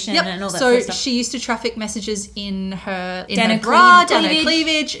information Yep. and all that So sort of stuff. she used to traffic messages in her Down her bra, down her cleavage.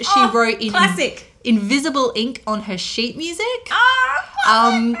 cleavage. She Oh, wrote in classic. invisible ink on her sheet music.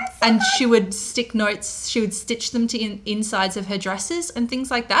 Ah, And she would stick notes, she would stitch them to insides of her dresses and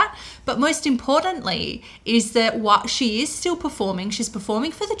things like that. But most importantly is that what she is still performing, she's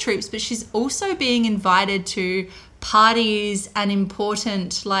performing for the troops, but she's also being invited to parties and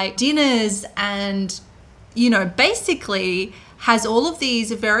important like dinners and, you know, basically has all of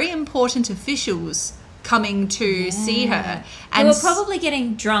these very important officials coming to see her. They And were probably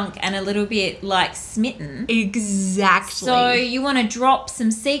getting drunk and a little bit like smitten. exactly. So you want to drop some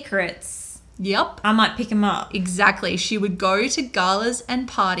secrets. Yep. I might pick them up. Exactly. She would go to galas and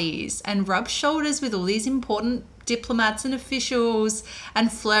parties and rub shoulders with all these important diplomats and officials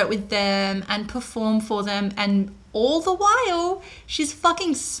and flirt with them and perform for them. And all the while, she's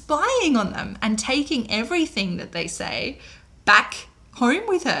fucking spying on them and taking everything that they say back home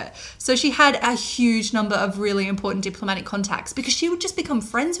with her. So she had a huge number of really important diplomatic contacts because she would just become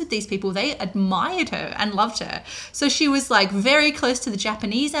friends with these people. They admired her and loved her. So she was like very close to the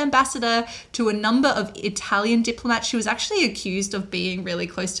Japanese ambassador, to a number of Italian diplomats. She was actually accused of being really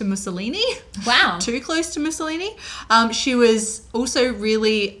close to Mussolini. Wow. Too close to Mussolini. She was also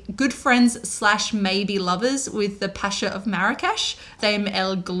really good friends / maybe lovers with the Pasha of Marrakesh, Thaim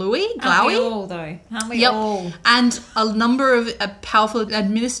El Gloui. Aren't we all though? Aren't we Yep. all? And a number of powerful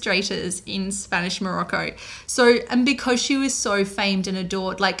administrators in Spanish Morocco. So, and because she was so famed and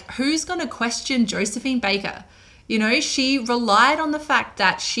adored, like, who's going to question Josephine Baker? You know, she relied on the fact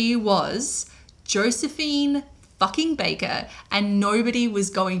that she was Josephine fucking Baker and nobody was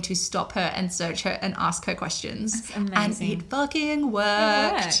going to stop her and search her and ask her questions. That's amazing. And it fucking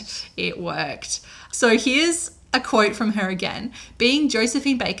worked. It worked. So here's a quote from her again. Being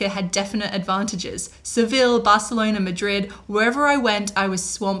Josephine Baker had definite advantages. Seville, Barcelona, Madrid, wherever I went, I was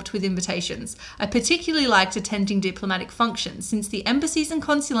swamped with invitations. I particularly liked attending diplomatic functions, since the embassies and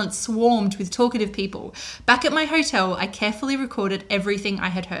consulates swarmed with talkative people. Back at my hotel, I carefully recorded everything I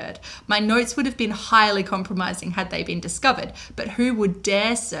had heard. My notes would have been highly compromising had they been discovered, but who would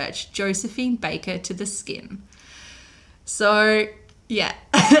dare search Josephine Baker to the skin? So, yeah.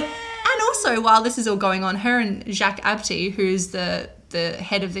 And also, while this is all going on, her and Jacques Abti, who's the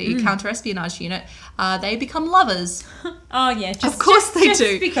head of the counter-espionage unit, they become lovers. Oh yeah, just, Of course they just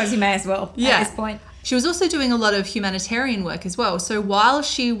do. because you may as well Yeah. at this point. She was also doing a lot of humanitarian work as well. So while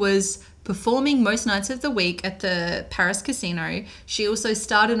she was performing most nights of the week at the Paris casino, she also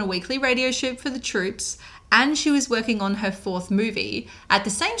starred in a weekly radio show for the troops and she was working on her 4th movie. At the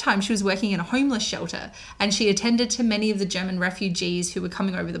same time, she was working in a homeless shelter, and she attended to many of the German refugees who were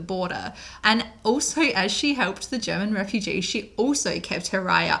coming over the border. And also, as she helped the German refugees, she also kept her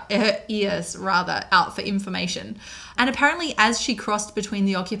ears out for information. And apparently, as she crossed between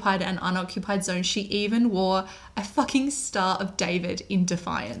the occupied and unoccupied zones, she even wore a fucking Star of David in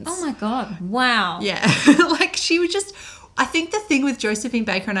defiance. Oh my God. Wow. Yeah. Like, she was just... I think the thing with Josephine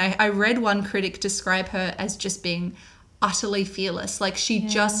Baker, and I read one critic describe her as just being utterly fearless. Like, she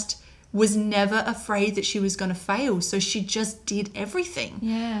just was never afraid that she was going to fail. So she just did everything.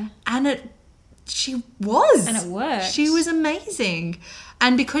 Yeah. And she was. And it worked. She was amazing.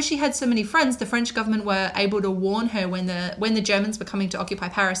 And because she had so many friends, the French government were able to warn her when the Germans were coming to occupy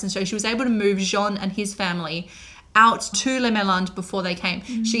Paris. And so she was able to move Jean and his family out to Le Méland before they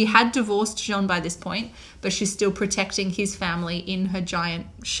came. She had divorced Jean by this point, but she's still protecting his family in her giant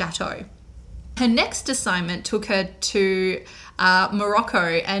chateau. Her next assignment took her to Morocco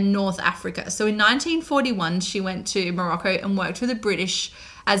and North Africa. So in 1941, she went to Morocco and worked for the British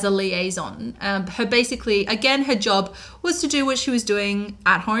as a liaison. Her job was to do what she was doing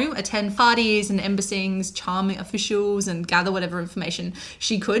at home, attend parties and embassies, charm officials and gather whatever information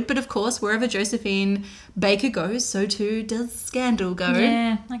she could. But of course, wherever Josephine Baker goes, so too does scandal go.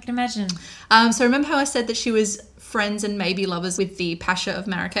 Yeah, I can imagine. So remember how I said that she was friends and maybe lovers with the Pasha of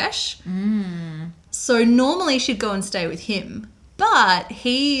Marrakesh? So normally she'd go and stay with him. But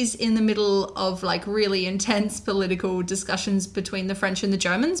he's in the middle of like really intense political discussions between the French and the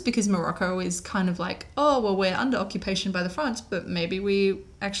Germans, because Morocco is kind of like, oh, well, we're under occupation by the French, but maybe we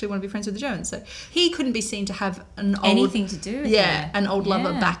actually want to be friends with the Germans. So he couldn't be seen to have anything to do with her. an old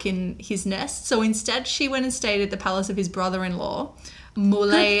lover back in his nest. So instead she went and stayed at the palace of his brother-in-law,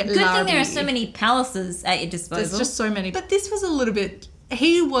 Moulay Good thing there are so many palaces at your disposal. There's just so many. But this was a little bit...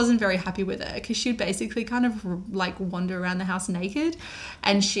 He wasn't very happy with her because she'd basically kind of like wander around the house naked,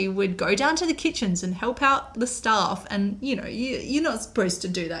 and she would go down to the kitchens and help out the staff. And, you know, you're not supposed to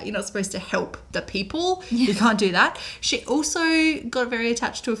do that. You're not supposed to help the people. Yeah. You can't do that. She also got very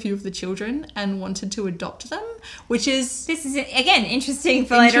attached to a few of the children and wanted to adopt them, which is... This is, again, interesting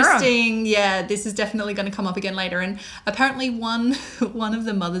for later on. Interesting, yeah. This is definitely going to come up again later. And apparently one of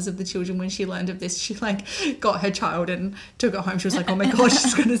the mothers of the children, when she learned of this, she like got her child and took it home. She was like, oh my God,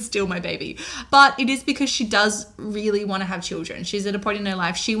 she's going to steal my baby. But it is because she does really want to have children. She's at a point in her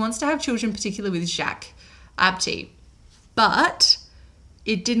life. She wants to have children, particularly with Jacques Abti. But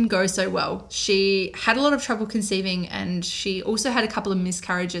it didn't go so well. She had a lot of trouble conceiving, and she also had a couple of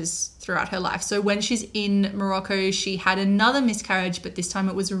miscarriages throughout her life. So when she's in Morocco, she had another miscarriage, but this time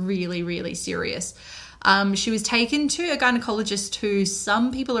it was really, really serious. She was taken to a gynecologist who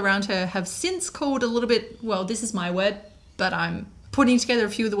some people around her have since called a little bit, well, this is my word, but I'm putting together a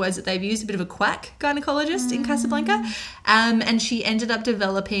few of the words that they've used, a bit of a quack gynecologist in Casablanca. And she ended up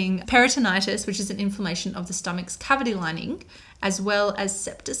developing peritonitis, which is an inflammation of the stomach's cavity lining, as well as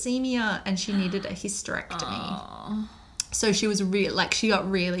septicemia, and she needed a hysterectomy. So she was she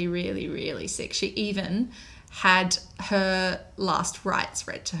got really, really, really sick. She even had her last rites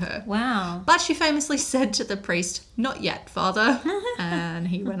read to her. Wow. But she famously said to the priest, "Not yet, Father." And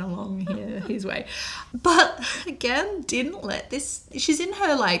he went along his way. But again, didn't let this... She's in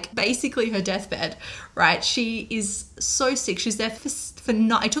her, basically her deathbed, right? She is so sick. She's there for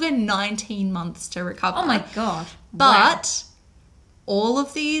it took her 19 months to recover. Oh my God. But all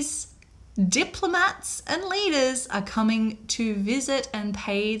of these diplomats and leaders are coming to visit and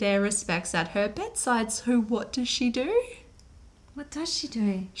pay their respects at her bedside. So what does she do? What does she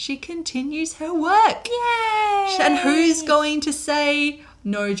do? She continues her work. Yay! And who's going to say,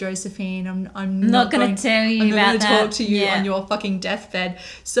 "No, Josephine, I'm not going to tell you about that. I'm going to talk to you on your fucking deathbed."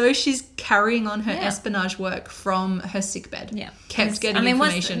 So she's carrying on her espionage work from her sickbed. Yeah. Kept getting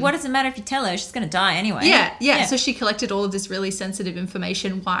information. What does it matter if you tell her? She's going to die anyway. Yeah. So she collected all of this really sensitive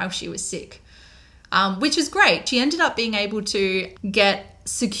information while she was sick, which was great. She ended up being able to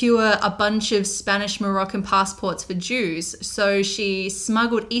secure a bunch of Spanish Moroccan passports for Jews. So she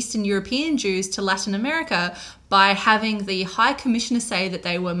smuggled Eastern European Jews to Latin America by having the High Commissioner say that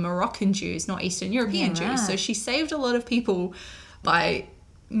they were Moroccan Jews, not Eastern European Jews. Right. So she saved a lot of people by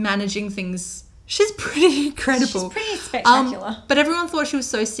managing things. She's pretty incredible. She's pretty spectacular. But everyone thought she was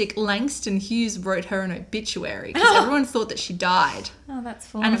so sick. Langston Hughes wrote her an obituary because everyone thought that she died. Oh, that's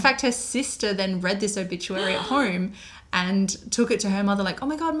fun. And in fact, her sister then read this obituary at home and took it to her mother like, "Oh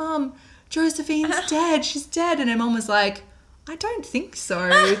my God, Mum, Josephine's dead. She's dead." And her mum was like, "I don't think so."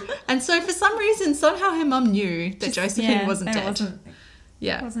 And so for some reason, somehow her mum knew that Josephine wasn't dead.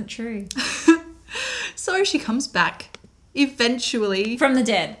 It wasn't true. So she comes back eventually. From the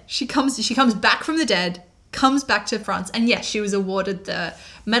dead. She comes back from the dead comes back to France. And yes, she was awarded the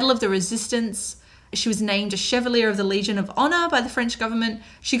Medal of the Resistance. She was named a Chevalier of the Legion of Honor by the French government.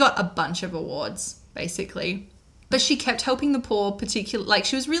 She got a bunch of awards, basically. But she kept helping the poor, like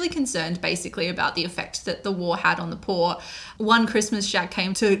she was really concerned basically about the effect that the war had on the poor. One Christmas, Jacques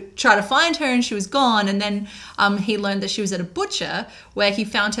came to try to find her and she was gone. And then he learned that she was at a butcher where he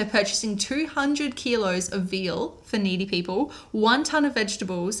found her purchasing 200 kilos of veal for needy people, 1 ton of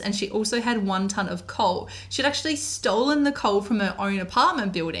vegetables, and she also had 1 ton of coal. She'd actually stolen the coal from her own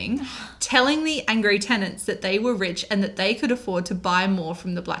apartment building, telling the angry tenants that they were rich and that they could afford to buy more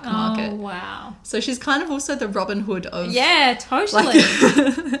from the black market. Oh, wow. So she's kind of also the Robin Hood of... Yeah, totally.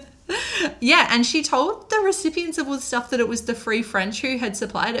 Yeah, and she told the recipients of all the stuff that it was the Free French who had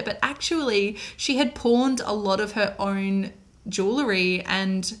supplied it, but actually she had pawned a lot of her own jewellery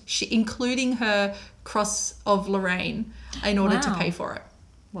and including her Cross of Lorraine in order to pay for it.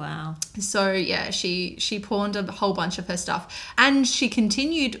 Wow. So yeah, she pawned a whole bunch of her stuff, and she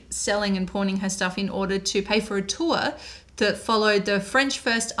continued selling and pawning her stuff in order to pay for a tour that followed the French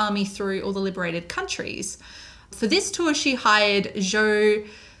First Army through all the liberated countries. For this tour, she hired Jo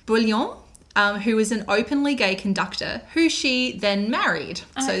Bouillon, who was an openly gay conductor, who she then married.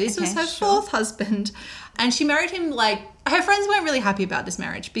 So this was her fourth husband. And she married him, like, her friends weren't really happy about this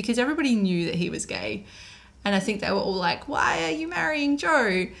marriage because everybody knew that he was gay. And I think they were all like, why are you marrying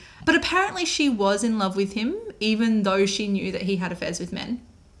Joe? But apparently she was in love with him, even though she knew that he had affairs with men.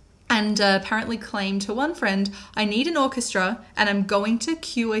 And apparently claimed to one friend, I need an orchestra and I'm going to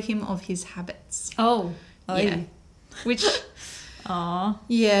cure him of his habits. Oh. Yeah. Which, Aw.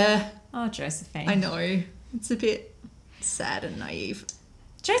 yeah, Oh, Josephine. I know. It's a bit sad and naive.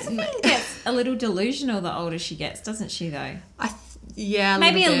 Josephine gets a little delusional the older she gets, doesn't she, though? Yeah,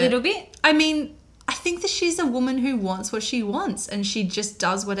 Maybe a little bit. I mean, I think that she's a woman who wants what she wants and she just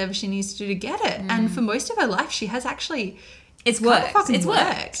does whatever she needs to do to get it. And for most of her life, she has actually... It's kind of worked. fucking It's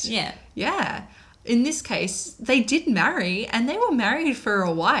worked. Yeah. Yeah. In this case, they did marry and they were married for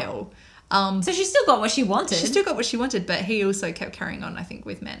a while. So she still got what she wanted. She still got what she wanted, but he also kept carrying on, I think,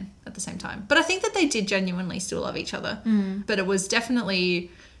 with men at the same time. But I think that they did genuinely still love each other. But it was definitely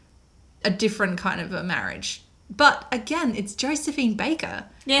a different kind of a marriage. But again, it's Josephine Baker.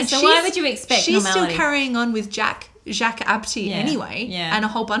 Yeah, And so why would you expect She's normality? still carrying on with Jacques Abti anyway. Yeah. And a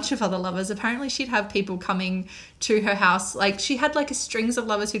whole bunch of other lovers. Apparently she'd have people coming to her house. Like, she had like a strings of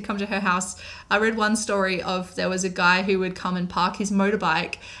lovers who'd come to her house. I read one story of there was a guy who would come and park his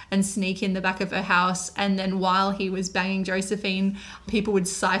motorbike and sneak in the back of her house. And then while he was banging Josephine, people would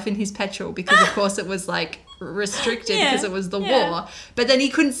siphon his petrol because, of course, it was like restricted because it was the war. But then he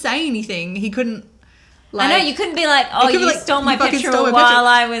couldn't say anything. He couldn't. Like, I know, you couldn't be like, oh, could be you like, stole my "You fucking petrol stole my while petrol."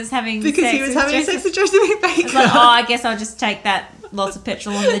 I was having because sex he was with having Joseph. sex with Josephine Baker. It's like, oh, I guess I'll just take that lots of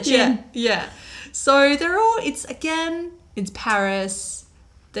petrol on the gym. Yeah. So it's Paris.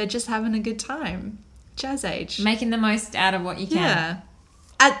 They're just having a good time. Jazz age. Making the most out of what you can. Yeah.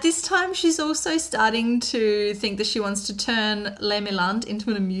 At this time, she's also starting to think that she wants to turn Les Milandes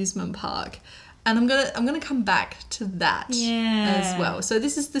into an amusement park. And I'm gonna come back to that as well. So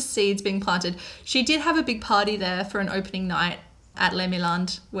this is the seeds being planted. She did have a big party there for an opening night at Les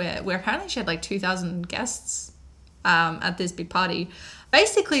Milandes, where apparently she had like 2,000 guests at this big party.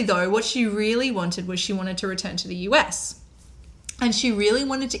 Basically, though, what she really wanted was she wanted to return to the US. And she really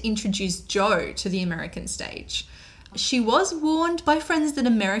wanted to introduce Joe to the American stage. She was warned by friends that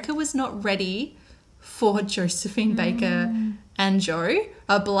America was not ready for Josephine Baker and Joe,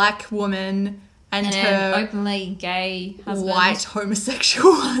 a black woman and her an openly gay husband. white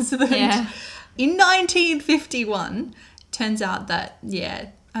homosexual husband. Yeah. In 1951, turns out that,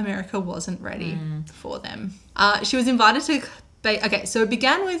 America wasn't ready for them. She was invited to... so it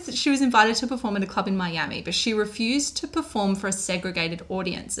began with she was invited to perform at a club in Miami, but she refused to perform for segregated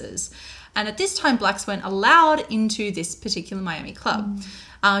audiences. And at this time, blacks weren't allowed into this particular Miami club.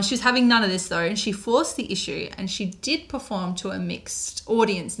 She was having none of this, though, and she forced the issue, and she did perform to a mixed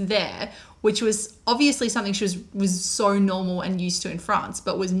audience there, which was obviously something she was so normal and used to in France,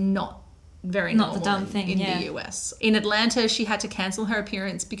 but was not very Not the normal done thing, in yeah. the US. In Atlanta, she had to cancel her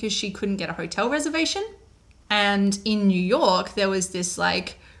appearance because she couldn't get a hotel reservation. And in New York, there was this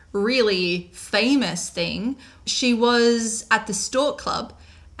like really famous thing. She was at the Stork Club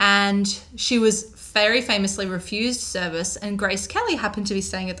and she was very famously refused service, and Grace Kelly happened to be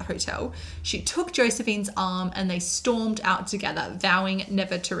staying at the hotel. She took Josephine's arm and they stormed out together, vowing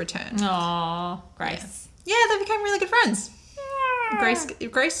never to return. Aw, Grace. Yeah, they became really good friends.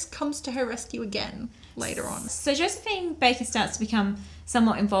 Grace comes to her rescue again later on. So Josephine Baker starts to become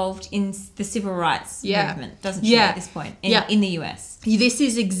somewhat involved in the civil rights movement, doesn't she, Yeah. at this point in the US? This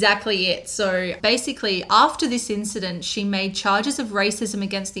is exactly it. So basically, after this incident, she made charges of racism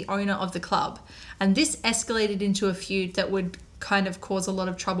against the owner of the club. And this escalated into a feud that would kind of cause a lot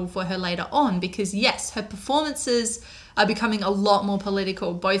of trouble for her later on because, yes, her performances are becoming a lot more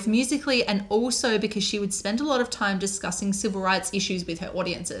political, both musically and also because she would spend a lot of time discussing civil rights issues with her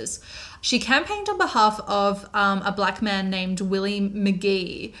audiences. She campaigned on behalf of a black man named Willie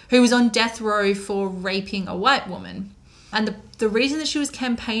McGee, who was on death row for raping a white woman. And the reason that she was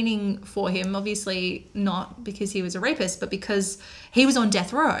campaigning for him, obviously not because he was a rapist, but because he was on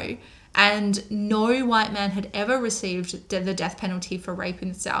death row. And no white man had ever received the death penalty for rape in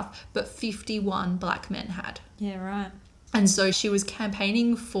the South, but 51 black men had. Yeah, right. And so she was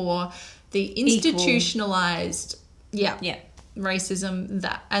campaigning for the institutionalized, racism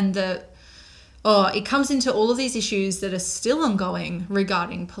it comes into all of these issues that are still ongoing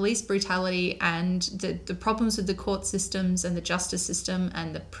regarding police brutality and the problems with the court systems and the justice system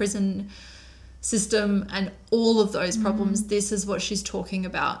and the prison system and all of those problems. This is what she's talking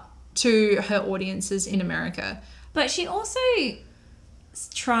about to her audiences in America. But she also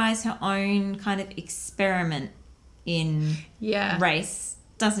tries her own kind of experiment in race,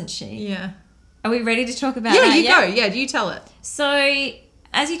 doesn't she? Yeah. Are we ready to talk about Yeah, that? you go. Yeah, you tell it. So,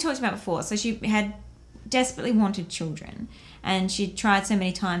 as you talked about before, so she had desperately wanted children and she tried so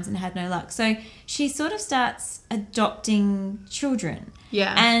many times and had no luck. So she sort of starts adopting children.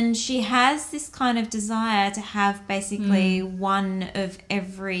 Yeah. And she has this kind of desire to have basically one of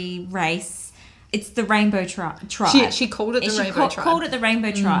every race. It's the Rainbow Tribe. She called it the Rainbow Tribe. Called it the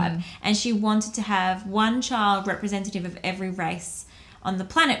Rainbow Tribe. And she wanted to have one child representative of every race on the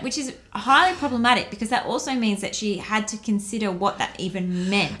planet, which is highly problematic because that also means that she had to consider what that even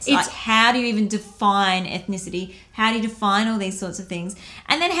meant. Like, how do you even define ethnicity? How do you define all these sorts of things?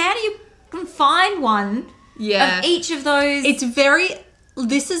 And then how do you find one of each of those?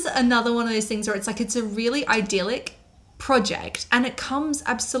 This is another one of those things where it's like it's a really idyllic project and it comes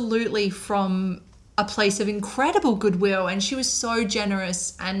absolutely from a place of incredible goodwill, and she was so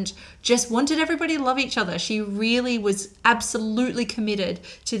generous and just wanted everybody to love each other. She really was absolutely committed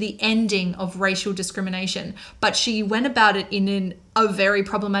to the ending of racial discrimination, but she went about it in a very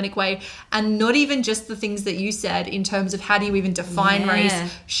problematic way, and not even just the things that you said in terms of how do you even define race.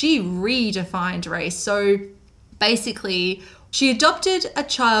 She redefined race. So basically, she adopted a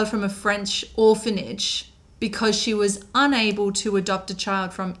child from a French orphanage because she was unable to adopt a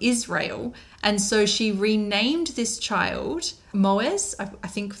child from Israel. And so she renamed this child Moez. I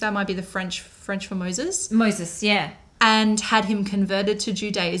think that might be the French for Moses. Moses, yeah. And had him converted to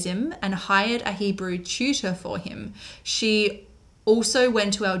Judaism and hired a Hebrew tutor for him. She also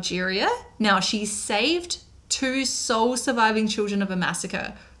went to Algeria. Now, she saved 2 sole surviving children of a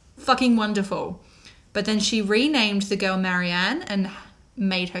massacre. Fucking wonderful. But then she renamed the girl Marianne and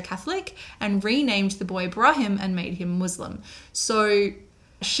made her Catholic, and renamed the boy Brahim and made him Muslim. So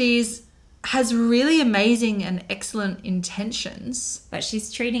has really amazing and excellent intentions. But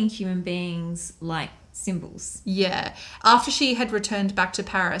she's treating human beings like symbols. Yeah. After she had returned back to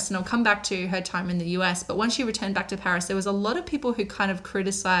Paris, and I'll come back to her time in the US, but once she returned back to Paris, there was a lot of people who kind of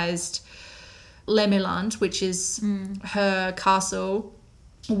criticized Les Mélandes, which is her castle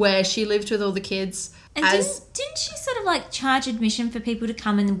where she lived with all the kids. And didn't she sort of like charge admission for people to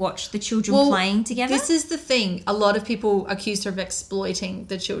come and watch the children playing together? This is the thing. A lot of people accused her of exploiting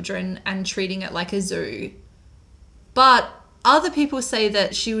the children and treating it like a zoo. But other people say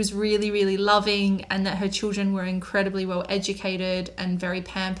that she was really, really loving and that her children were incredibly well educated and very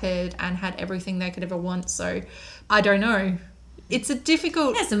pampered and had everything they could ever want. So I don't know. It's a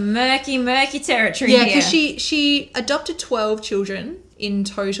difficult... There's some murky territory here. Yeah, because she adopted 12 children in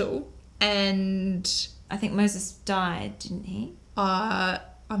total. And I think Moses died, didn't he? I'm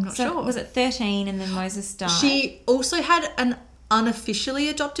not sure. Was it 13 and then Moses died? She also had an unofficially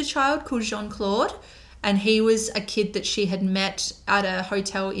adopted child called Jean-Claude, and he was a kid that she had met at a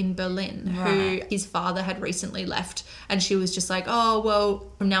hotel in Berlin, who his father had recently left. And she was just like, oh, well,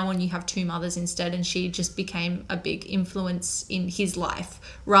 from now on you have 2 mothers instead. And she just became a big influence in his life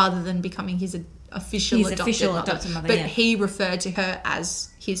rather than becoming his official adopted mother. But he referred to her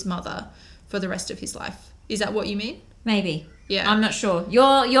as his mother for the rest of his life. Is that what you mean? Maybe. Yeah. I'm not sure.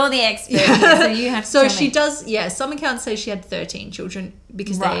 You're the expert here, so you have to So tell she me. does, some accounts say she had 13 children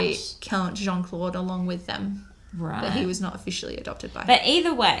because they count Jean-Claude along with them. Right. But he was not officially adopted by her. But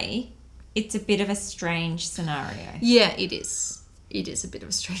either way, it's a bit of a strange scenario. Yeah, it is. it is a bit of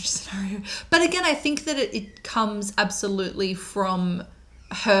a strange scenario. But again, I think that it comes absolutely from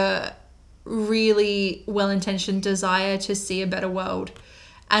her really well-intentioned desire to see a better world.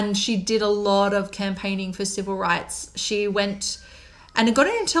 And she did a lot of campaigning for civil rights. She went and it got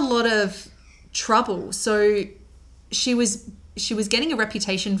her into a lot of trouble. So she was getting a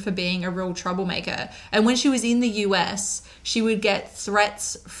reputation for being a real troublemaker. And when she was in the US, she would get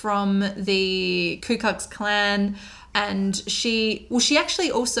threats from the Ku Klux Klan. And she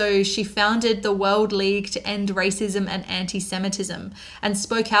founded the World League to End Racism and Anti-Semitism and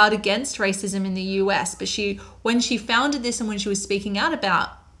spoke out against racism in the US. But when she founded this and when she was speaking out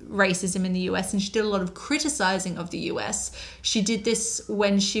about racism in the US, and she did a lot of criticizing of the US, she did this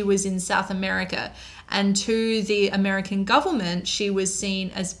when she was in South America. And to the American government, she was seen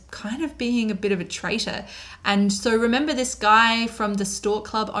as kind of being a bit of a traitor. And so remember this guy from the Stork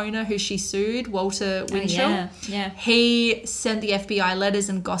Club owner who she sued, Walter Winchell? Yeah. He sent the FBI letters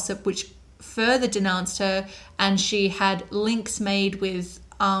and gossip which further denounced her, and she had links made with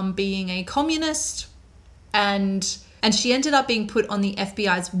being a communist, and she ended up being put on the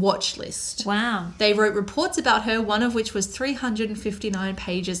FBI's watch list. Wow. They wrote reports about her, one of which was 359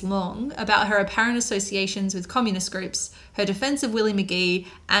 pages long, about her apparent associations with communist groups, her defense of Willie McGee,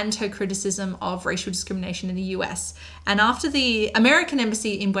 and her criticism of racial discrimination in the US. And after the American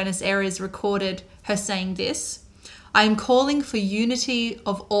embassy in Buenos Aires recorded her saying this, I am calling for unity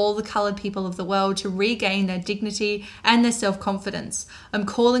of all the coloured people of the world to regain their dignity and their self-confidence. I'm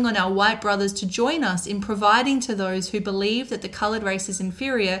calling on our white brothers to join us in providing to those who believe that the coloured race is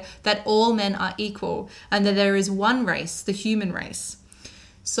inferior, that all men are equal, and that there is one race, the human race.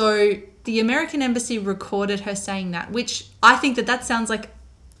 So the American embassy recorded her saying that, which I think that sounds like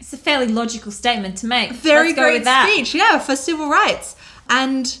It's a fairly logical statement to make. very Let's go great with that. speech, yeah, for civil rights.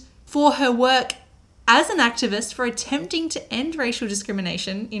 And for her work as an activist for attempting to end racial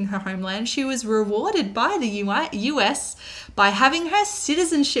discrimination in her homeland, she was rewarded by the US by having her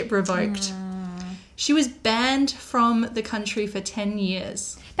citizenship revoked. She was banned from the country for 10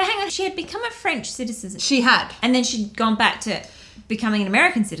 years. But hang on, she had become a French citizen. She had. And then she'd gone back to becoming an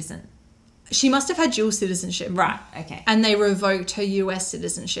American citizen. She must have had dual citizenship. Right, okay. And they revoked her US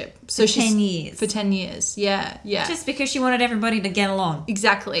citizenship. So For 10 years. For 10 years, yeah. Just because she wanted everybody to get along.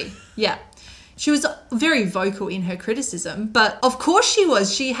 Exactly, yeah. She was very vocal in her criticism, but of course she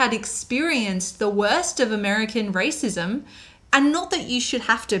was. She had experienced the worst of American racism, and not that you should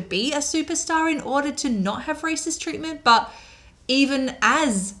have to be a superstar in order to not have racist treatment, but even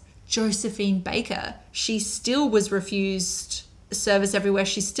as Josephine Baker, she still was refused service everywhere.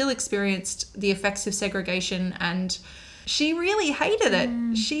 She still experienced the effects of segregation, and she really hated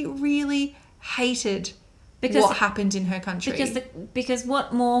it. She really hated what happened in her country. Because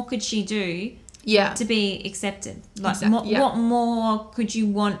what more could she do to be accepted? Like, Exactly, what more could you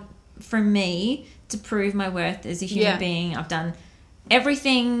want from me to prove my worth as a human being? I've done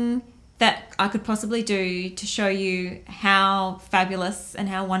everything that I could possibly do to show you how fabulous and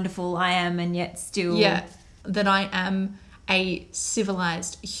how wonderful I am, and yet still... Yeah, that I am a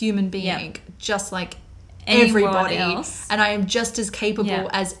civilized human being, just like everybody else. And I am just as capable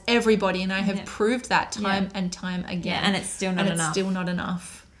as everybody, and I have proved that time and time again. Yeah, and it's still not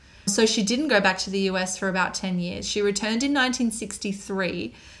enough. So she didn't go back to the US for about 10 years. She returned in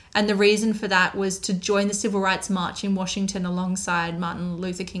 1963, and the reason for that was to join the Civil Rights March in Washington alongside Martin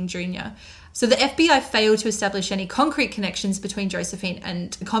Luther King Jr. So the FBI failed to establish any concrete connections between Josephine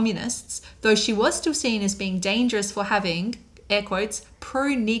and communists, though she was still seen as being dangerous for having, air quotes,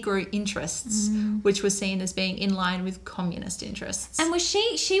 pro-Negro interests, which was seen as being in line with communist interests. And was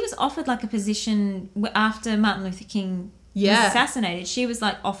she was offered like a position after Martin Luther King was assassinated. She was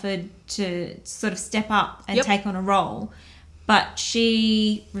like offered to sort of step up and take on a role, but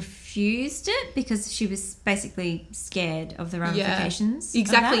she refused it because she was basically scared of the ramifications.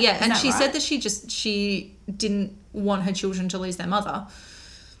 Exactly, of that. And Is she that said right? that she didn't want her children to lose their mother,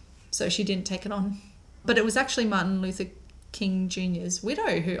 so she didn't take it on. But it was actually Martin Luther King Jr.'s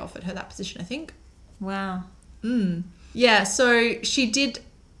widow who offered her that position, I think. Wow. Yeah, so she did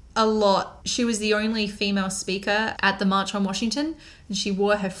a lot. She was the only female speaker at the March on Washington, and she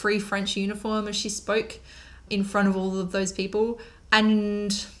wore her Free French uniform as she spoke in front of all of those people.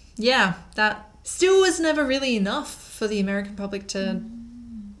 And yeah, that still was never really enough for the American public to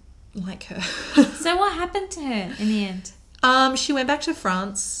like her. So what happened to her in the end? She went back to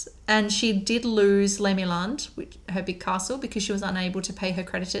France And she did lose Les Milandes, her big castle, because she was unable to pay her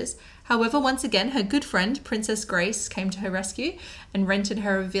creditors. However, once again, her good friend, Princess Grace, came to her rescue and rented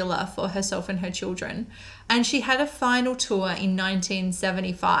her a villa for herself and her children. And she had a final tour in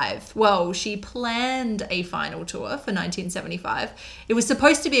 1975. Well, she planned a final tour for 1975. It was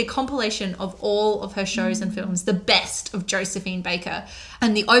supposed to be a compilation of all of her shows and films, the best of Josephine Baker.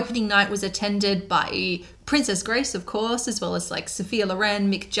 And the opening night was attended by Princess Grace, of course, as well as like Sophia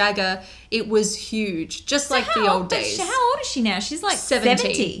Loren, Mick Jagger. It was huge, just like the old days. How old is she now? She's like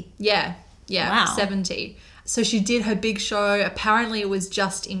 70. Yeah, Wow. 70. So she did her big show. Apparently it was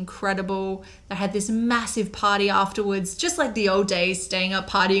just incredible. They had this massive party afterwards, just like the old days, staying up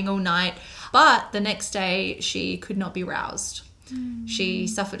partying all night. But the next day she could not be roused. She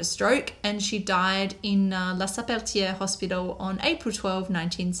suffered a stroke and she died in La Sapeltiere Hospital on April 12,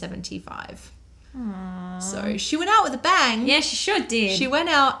 1975. So she went out with a bang. Yeah, she sure did. She went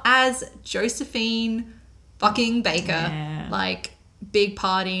out as Josephine fucking Baker. Yeah. Like, big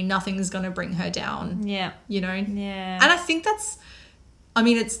party, nothing's going to bring her down. Yeah. You know? Yeah. And I think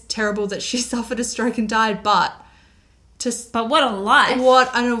it's terrible that she suffered a stroke and died, but But what a life. what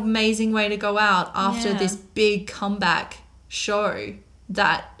an amazing way to go out after Yeah. this big comeback show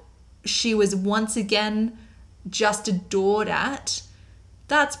that she was once again just adored at.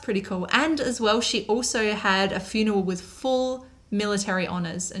 That's pretty cool. And as well, she also had a funeral with full military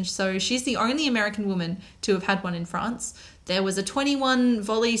honors. And so she's the only American woman to have had one in France. There was a 21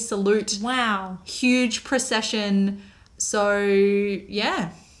 volley salute, Wow. huge procession. So,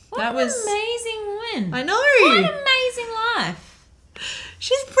 yeah. What an amazing woman. I know. What an amazing life.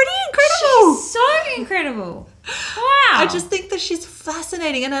 She's pretty incredible. She's so incredible. Wow. I just think that she's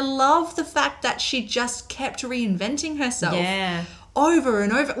fascinating. And I love the fact that she just kept reinventing herself. Yeah. Over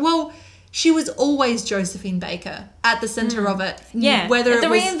and over. Well, she was always Josephine Baker at the center of it. Yeah. Whether But the it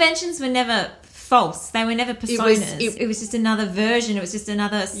was reinventions were never false. They were never personas. It was just another version. It was just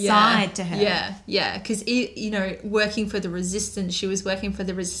another side to her. Yeah. Because, working for the resistance, she was working for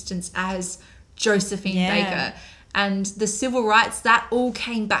the resistance as Josephine Yeah. Baker. And the civil rights, that all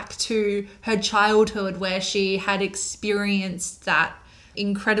came back to her childhood where she had experienced that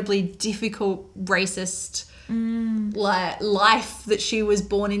incredibly difficult racist life that she was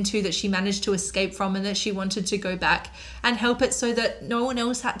born into, that she managed to escape from, and that she wanted to go back and help it so that no one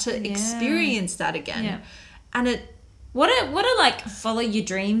else had to experience that again. Yeah. And it What a like follow your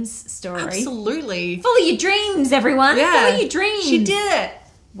dreams story. absolutely, Follow your dreams, everyone. Follow your dreams. she did it.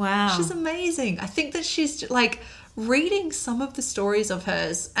 Wow. She's amazing. I think that she's like reading some of the stories of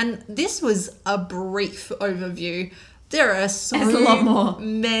hers, and this was a brief overview. There are so There's a lot more.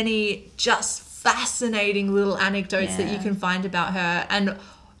 many just fascinating little anecdotes that you Yeah. can find about her, and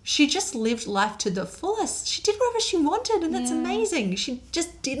she just lived life to the fullest. She did whatever she wanted, and that's Yeah. amazing. She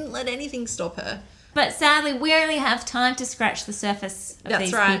just didn't let anything stop her. But sadly, we only have time to scratch the surface of That's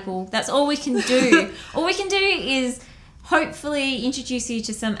these right. people. That's all we can do. All we can do is hopefully introduce you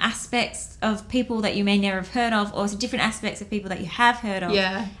to some aspects of people that you may never have heard of, or to different aspects of people that you have heard of.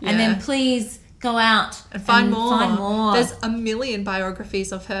 Yeah, And yeah. then please go out And find more. There's There's a million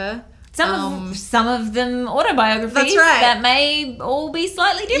biographies of her. some of them autobiographies That's right. that may all be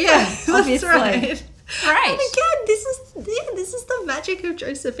slightly different. Yeah, that's obviously. right. Right. And again, this is the magic of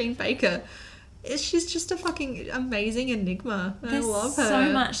Josephine Baker. She's just a fucking amazing enigma. There's I love her.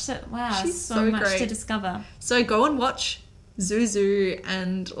 so much. She's so so much to great. discover. So go and watch Zuzu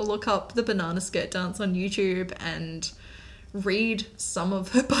and look up the Banana Skirt Dance on YouTube and read some of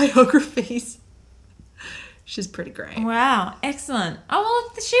her biographies. She's pretty great. Wow, excellent. Oh,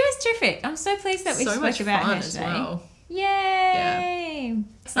 well, she was terrific. I'm so pleased that we So spoke much about fun her as today. well. Yay!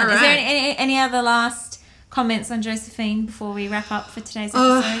 Excellent. All Is there right. any other last comments on Josephine before we wrap up for today's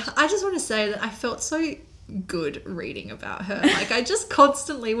episode? I just want to say that I felt so good reading about her. Like, I just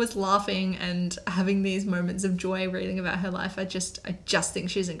constantly was laughing and having these moments of joy reading about her life. I just think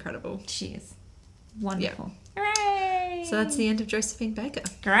she's incredible. She is wonderful. Hooray! So that's the end of Josephine Baker.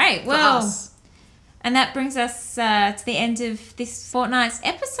 Great. For Well, us. and that brings us to the end of this fortnight's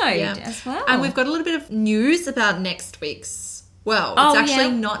episode as well. And we've got a little bit of news about next week's. Well, Oh, it's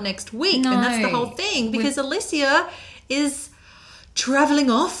actually yeah. not next week. No. And that's the whole thing. Because Alicia is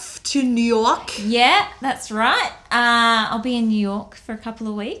traveling off to New York. Yeah, that's right. I'll be in New York for a couple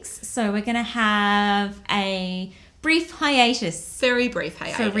of weeks. So we're going to have a brief hiatus Very brief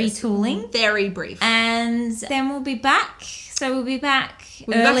hiatus. for retooling. Very brief. And then we'll be back. So we'll be back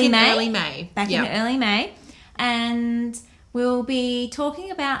We'll be back early in May. early May. Back Yeah. in early May. And we'll be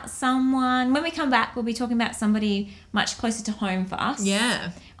talking about someone, when we come back, we'll be talking about somebody much closer to home for us. Yeah.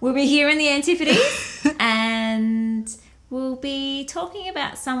 We'll be here in the Antipodes and we'll be talking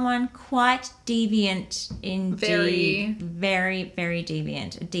about someone quite deviant indeed. Very, very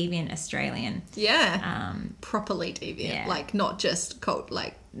deviant. A deviant Australian. Yeah. Properly deviant. yeah. Like, not just cult,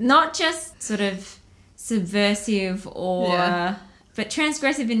 like... Not just sort of subversive or... Yeah. But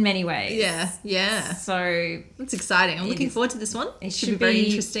transgressive in many ways. Yeah. So That's exciting. I'm looking forward to this one. it should be very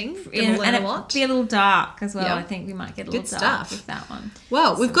interesting. Gonna learn and a lot. be a little dark as well. Yeah. I think we might get a Good little dark stuff. with that one.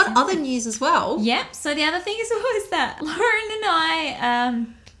 Well, we've got other news as well. Yep. So the other thing is always that Lauren and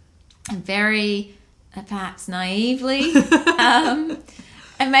I, very perhaps naively,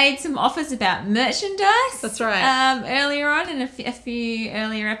 I made some offers about merchandise. That's right. Earlier on in a few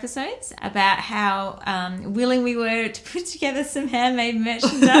earlier episodes about how willing we were to put together some handmade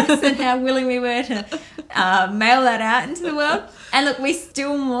merchandise and how willing we were to mail that out into the world. And look, we're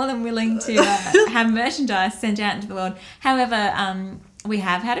still more than willing to have merchandise sent out into the world. However, we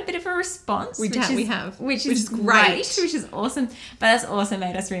have had a bit of a response. We have. Which is great. Which is awesome. But that's also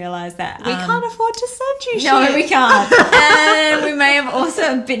made us realise that... We can't afford to send you shit. No, we can't. And we may have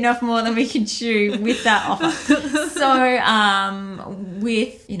also bitten off more than we could chew with that offer. So,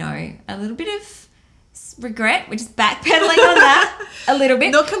 with, a little bit of regret, we're just backpedaling on that a little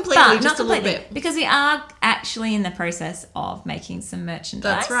bit. Not completely, but just a little bit. Because we are actually in the process of making some merchandise.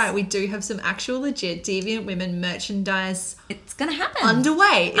 That's right. We do have some actual legit Deviant Women merchandise It's going to happen.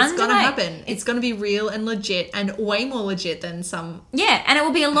 underway. It's going to Underway. happen. It's going to be real and legit and way more legit than some... Yeah, and it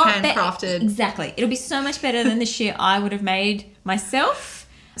will be a lot better. Handcrafted. Exactly. It'll be so much better than the shit I would have made myself.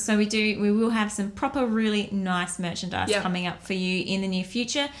 So we will have some proper, really nice merchandise Yep. coming up for you in the near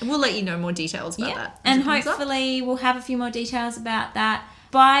future. And we'll let you know more details about that. as And it comes up. hopefully we'll have a few more details about that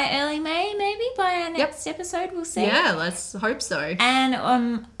by early May, maybe by our next episode. We'll see. Yeah, let's hope so.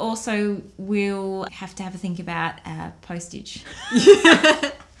 And also we'll have to have a think about postage. Which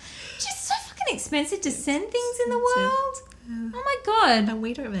is so fucking expensive to send things in the world. Oh my god. And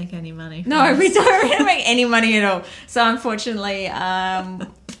we don't make any money. from No, this. we don't make any money at all. So unfortunately,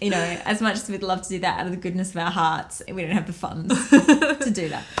 as much as we'd love to do that out of the goodness of our hearts, we don't have the funds to do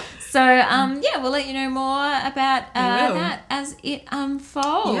that. So we'll let you know more about that as it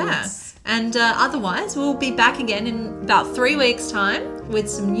unfolds. Yeah. And otherwise, we'll be back again in about 3 weeks' time with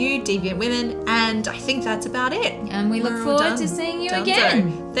some new Deviant Women. And I think that's about it. And we look We're all forward done. to seeing you Done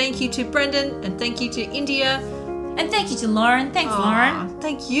again. so. Thank you to Brendan and thank you to India. And thank you to Lauren. Thanks, Lauren.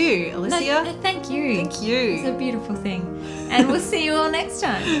 Thank you, Alicia. No, thank you. Thank you. It's a beautiful thing. And we'll see you all next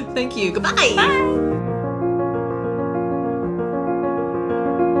time. Thank you. Goodbye. Bye.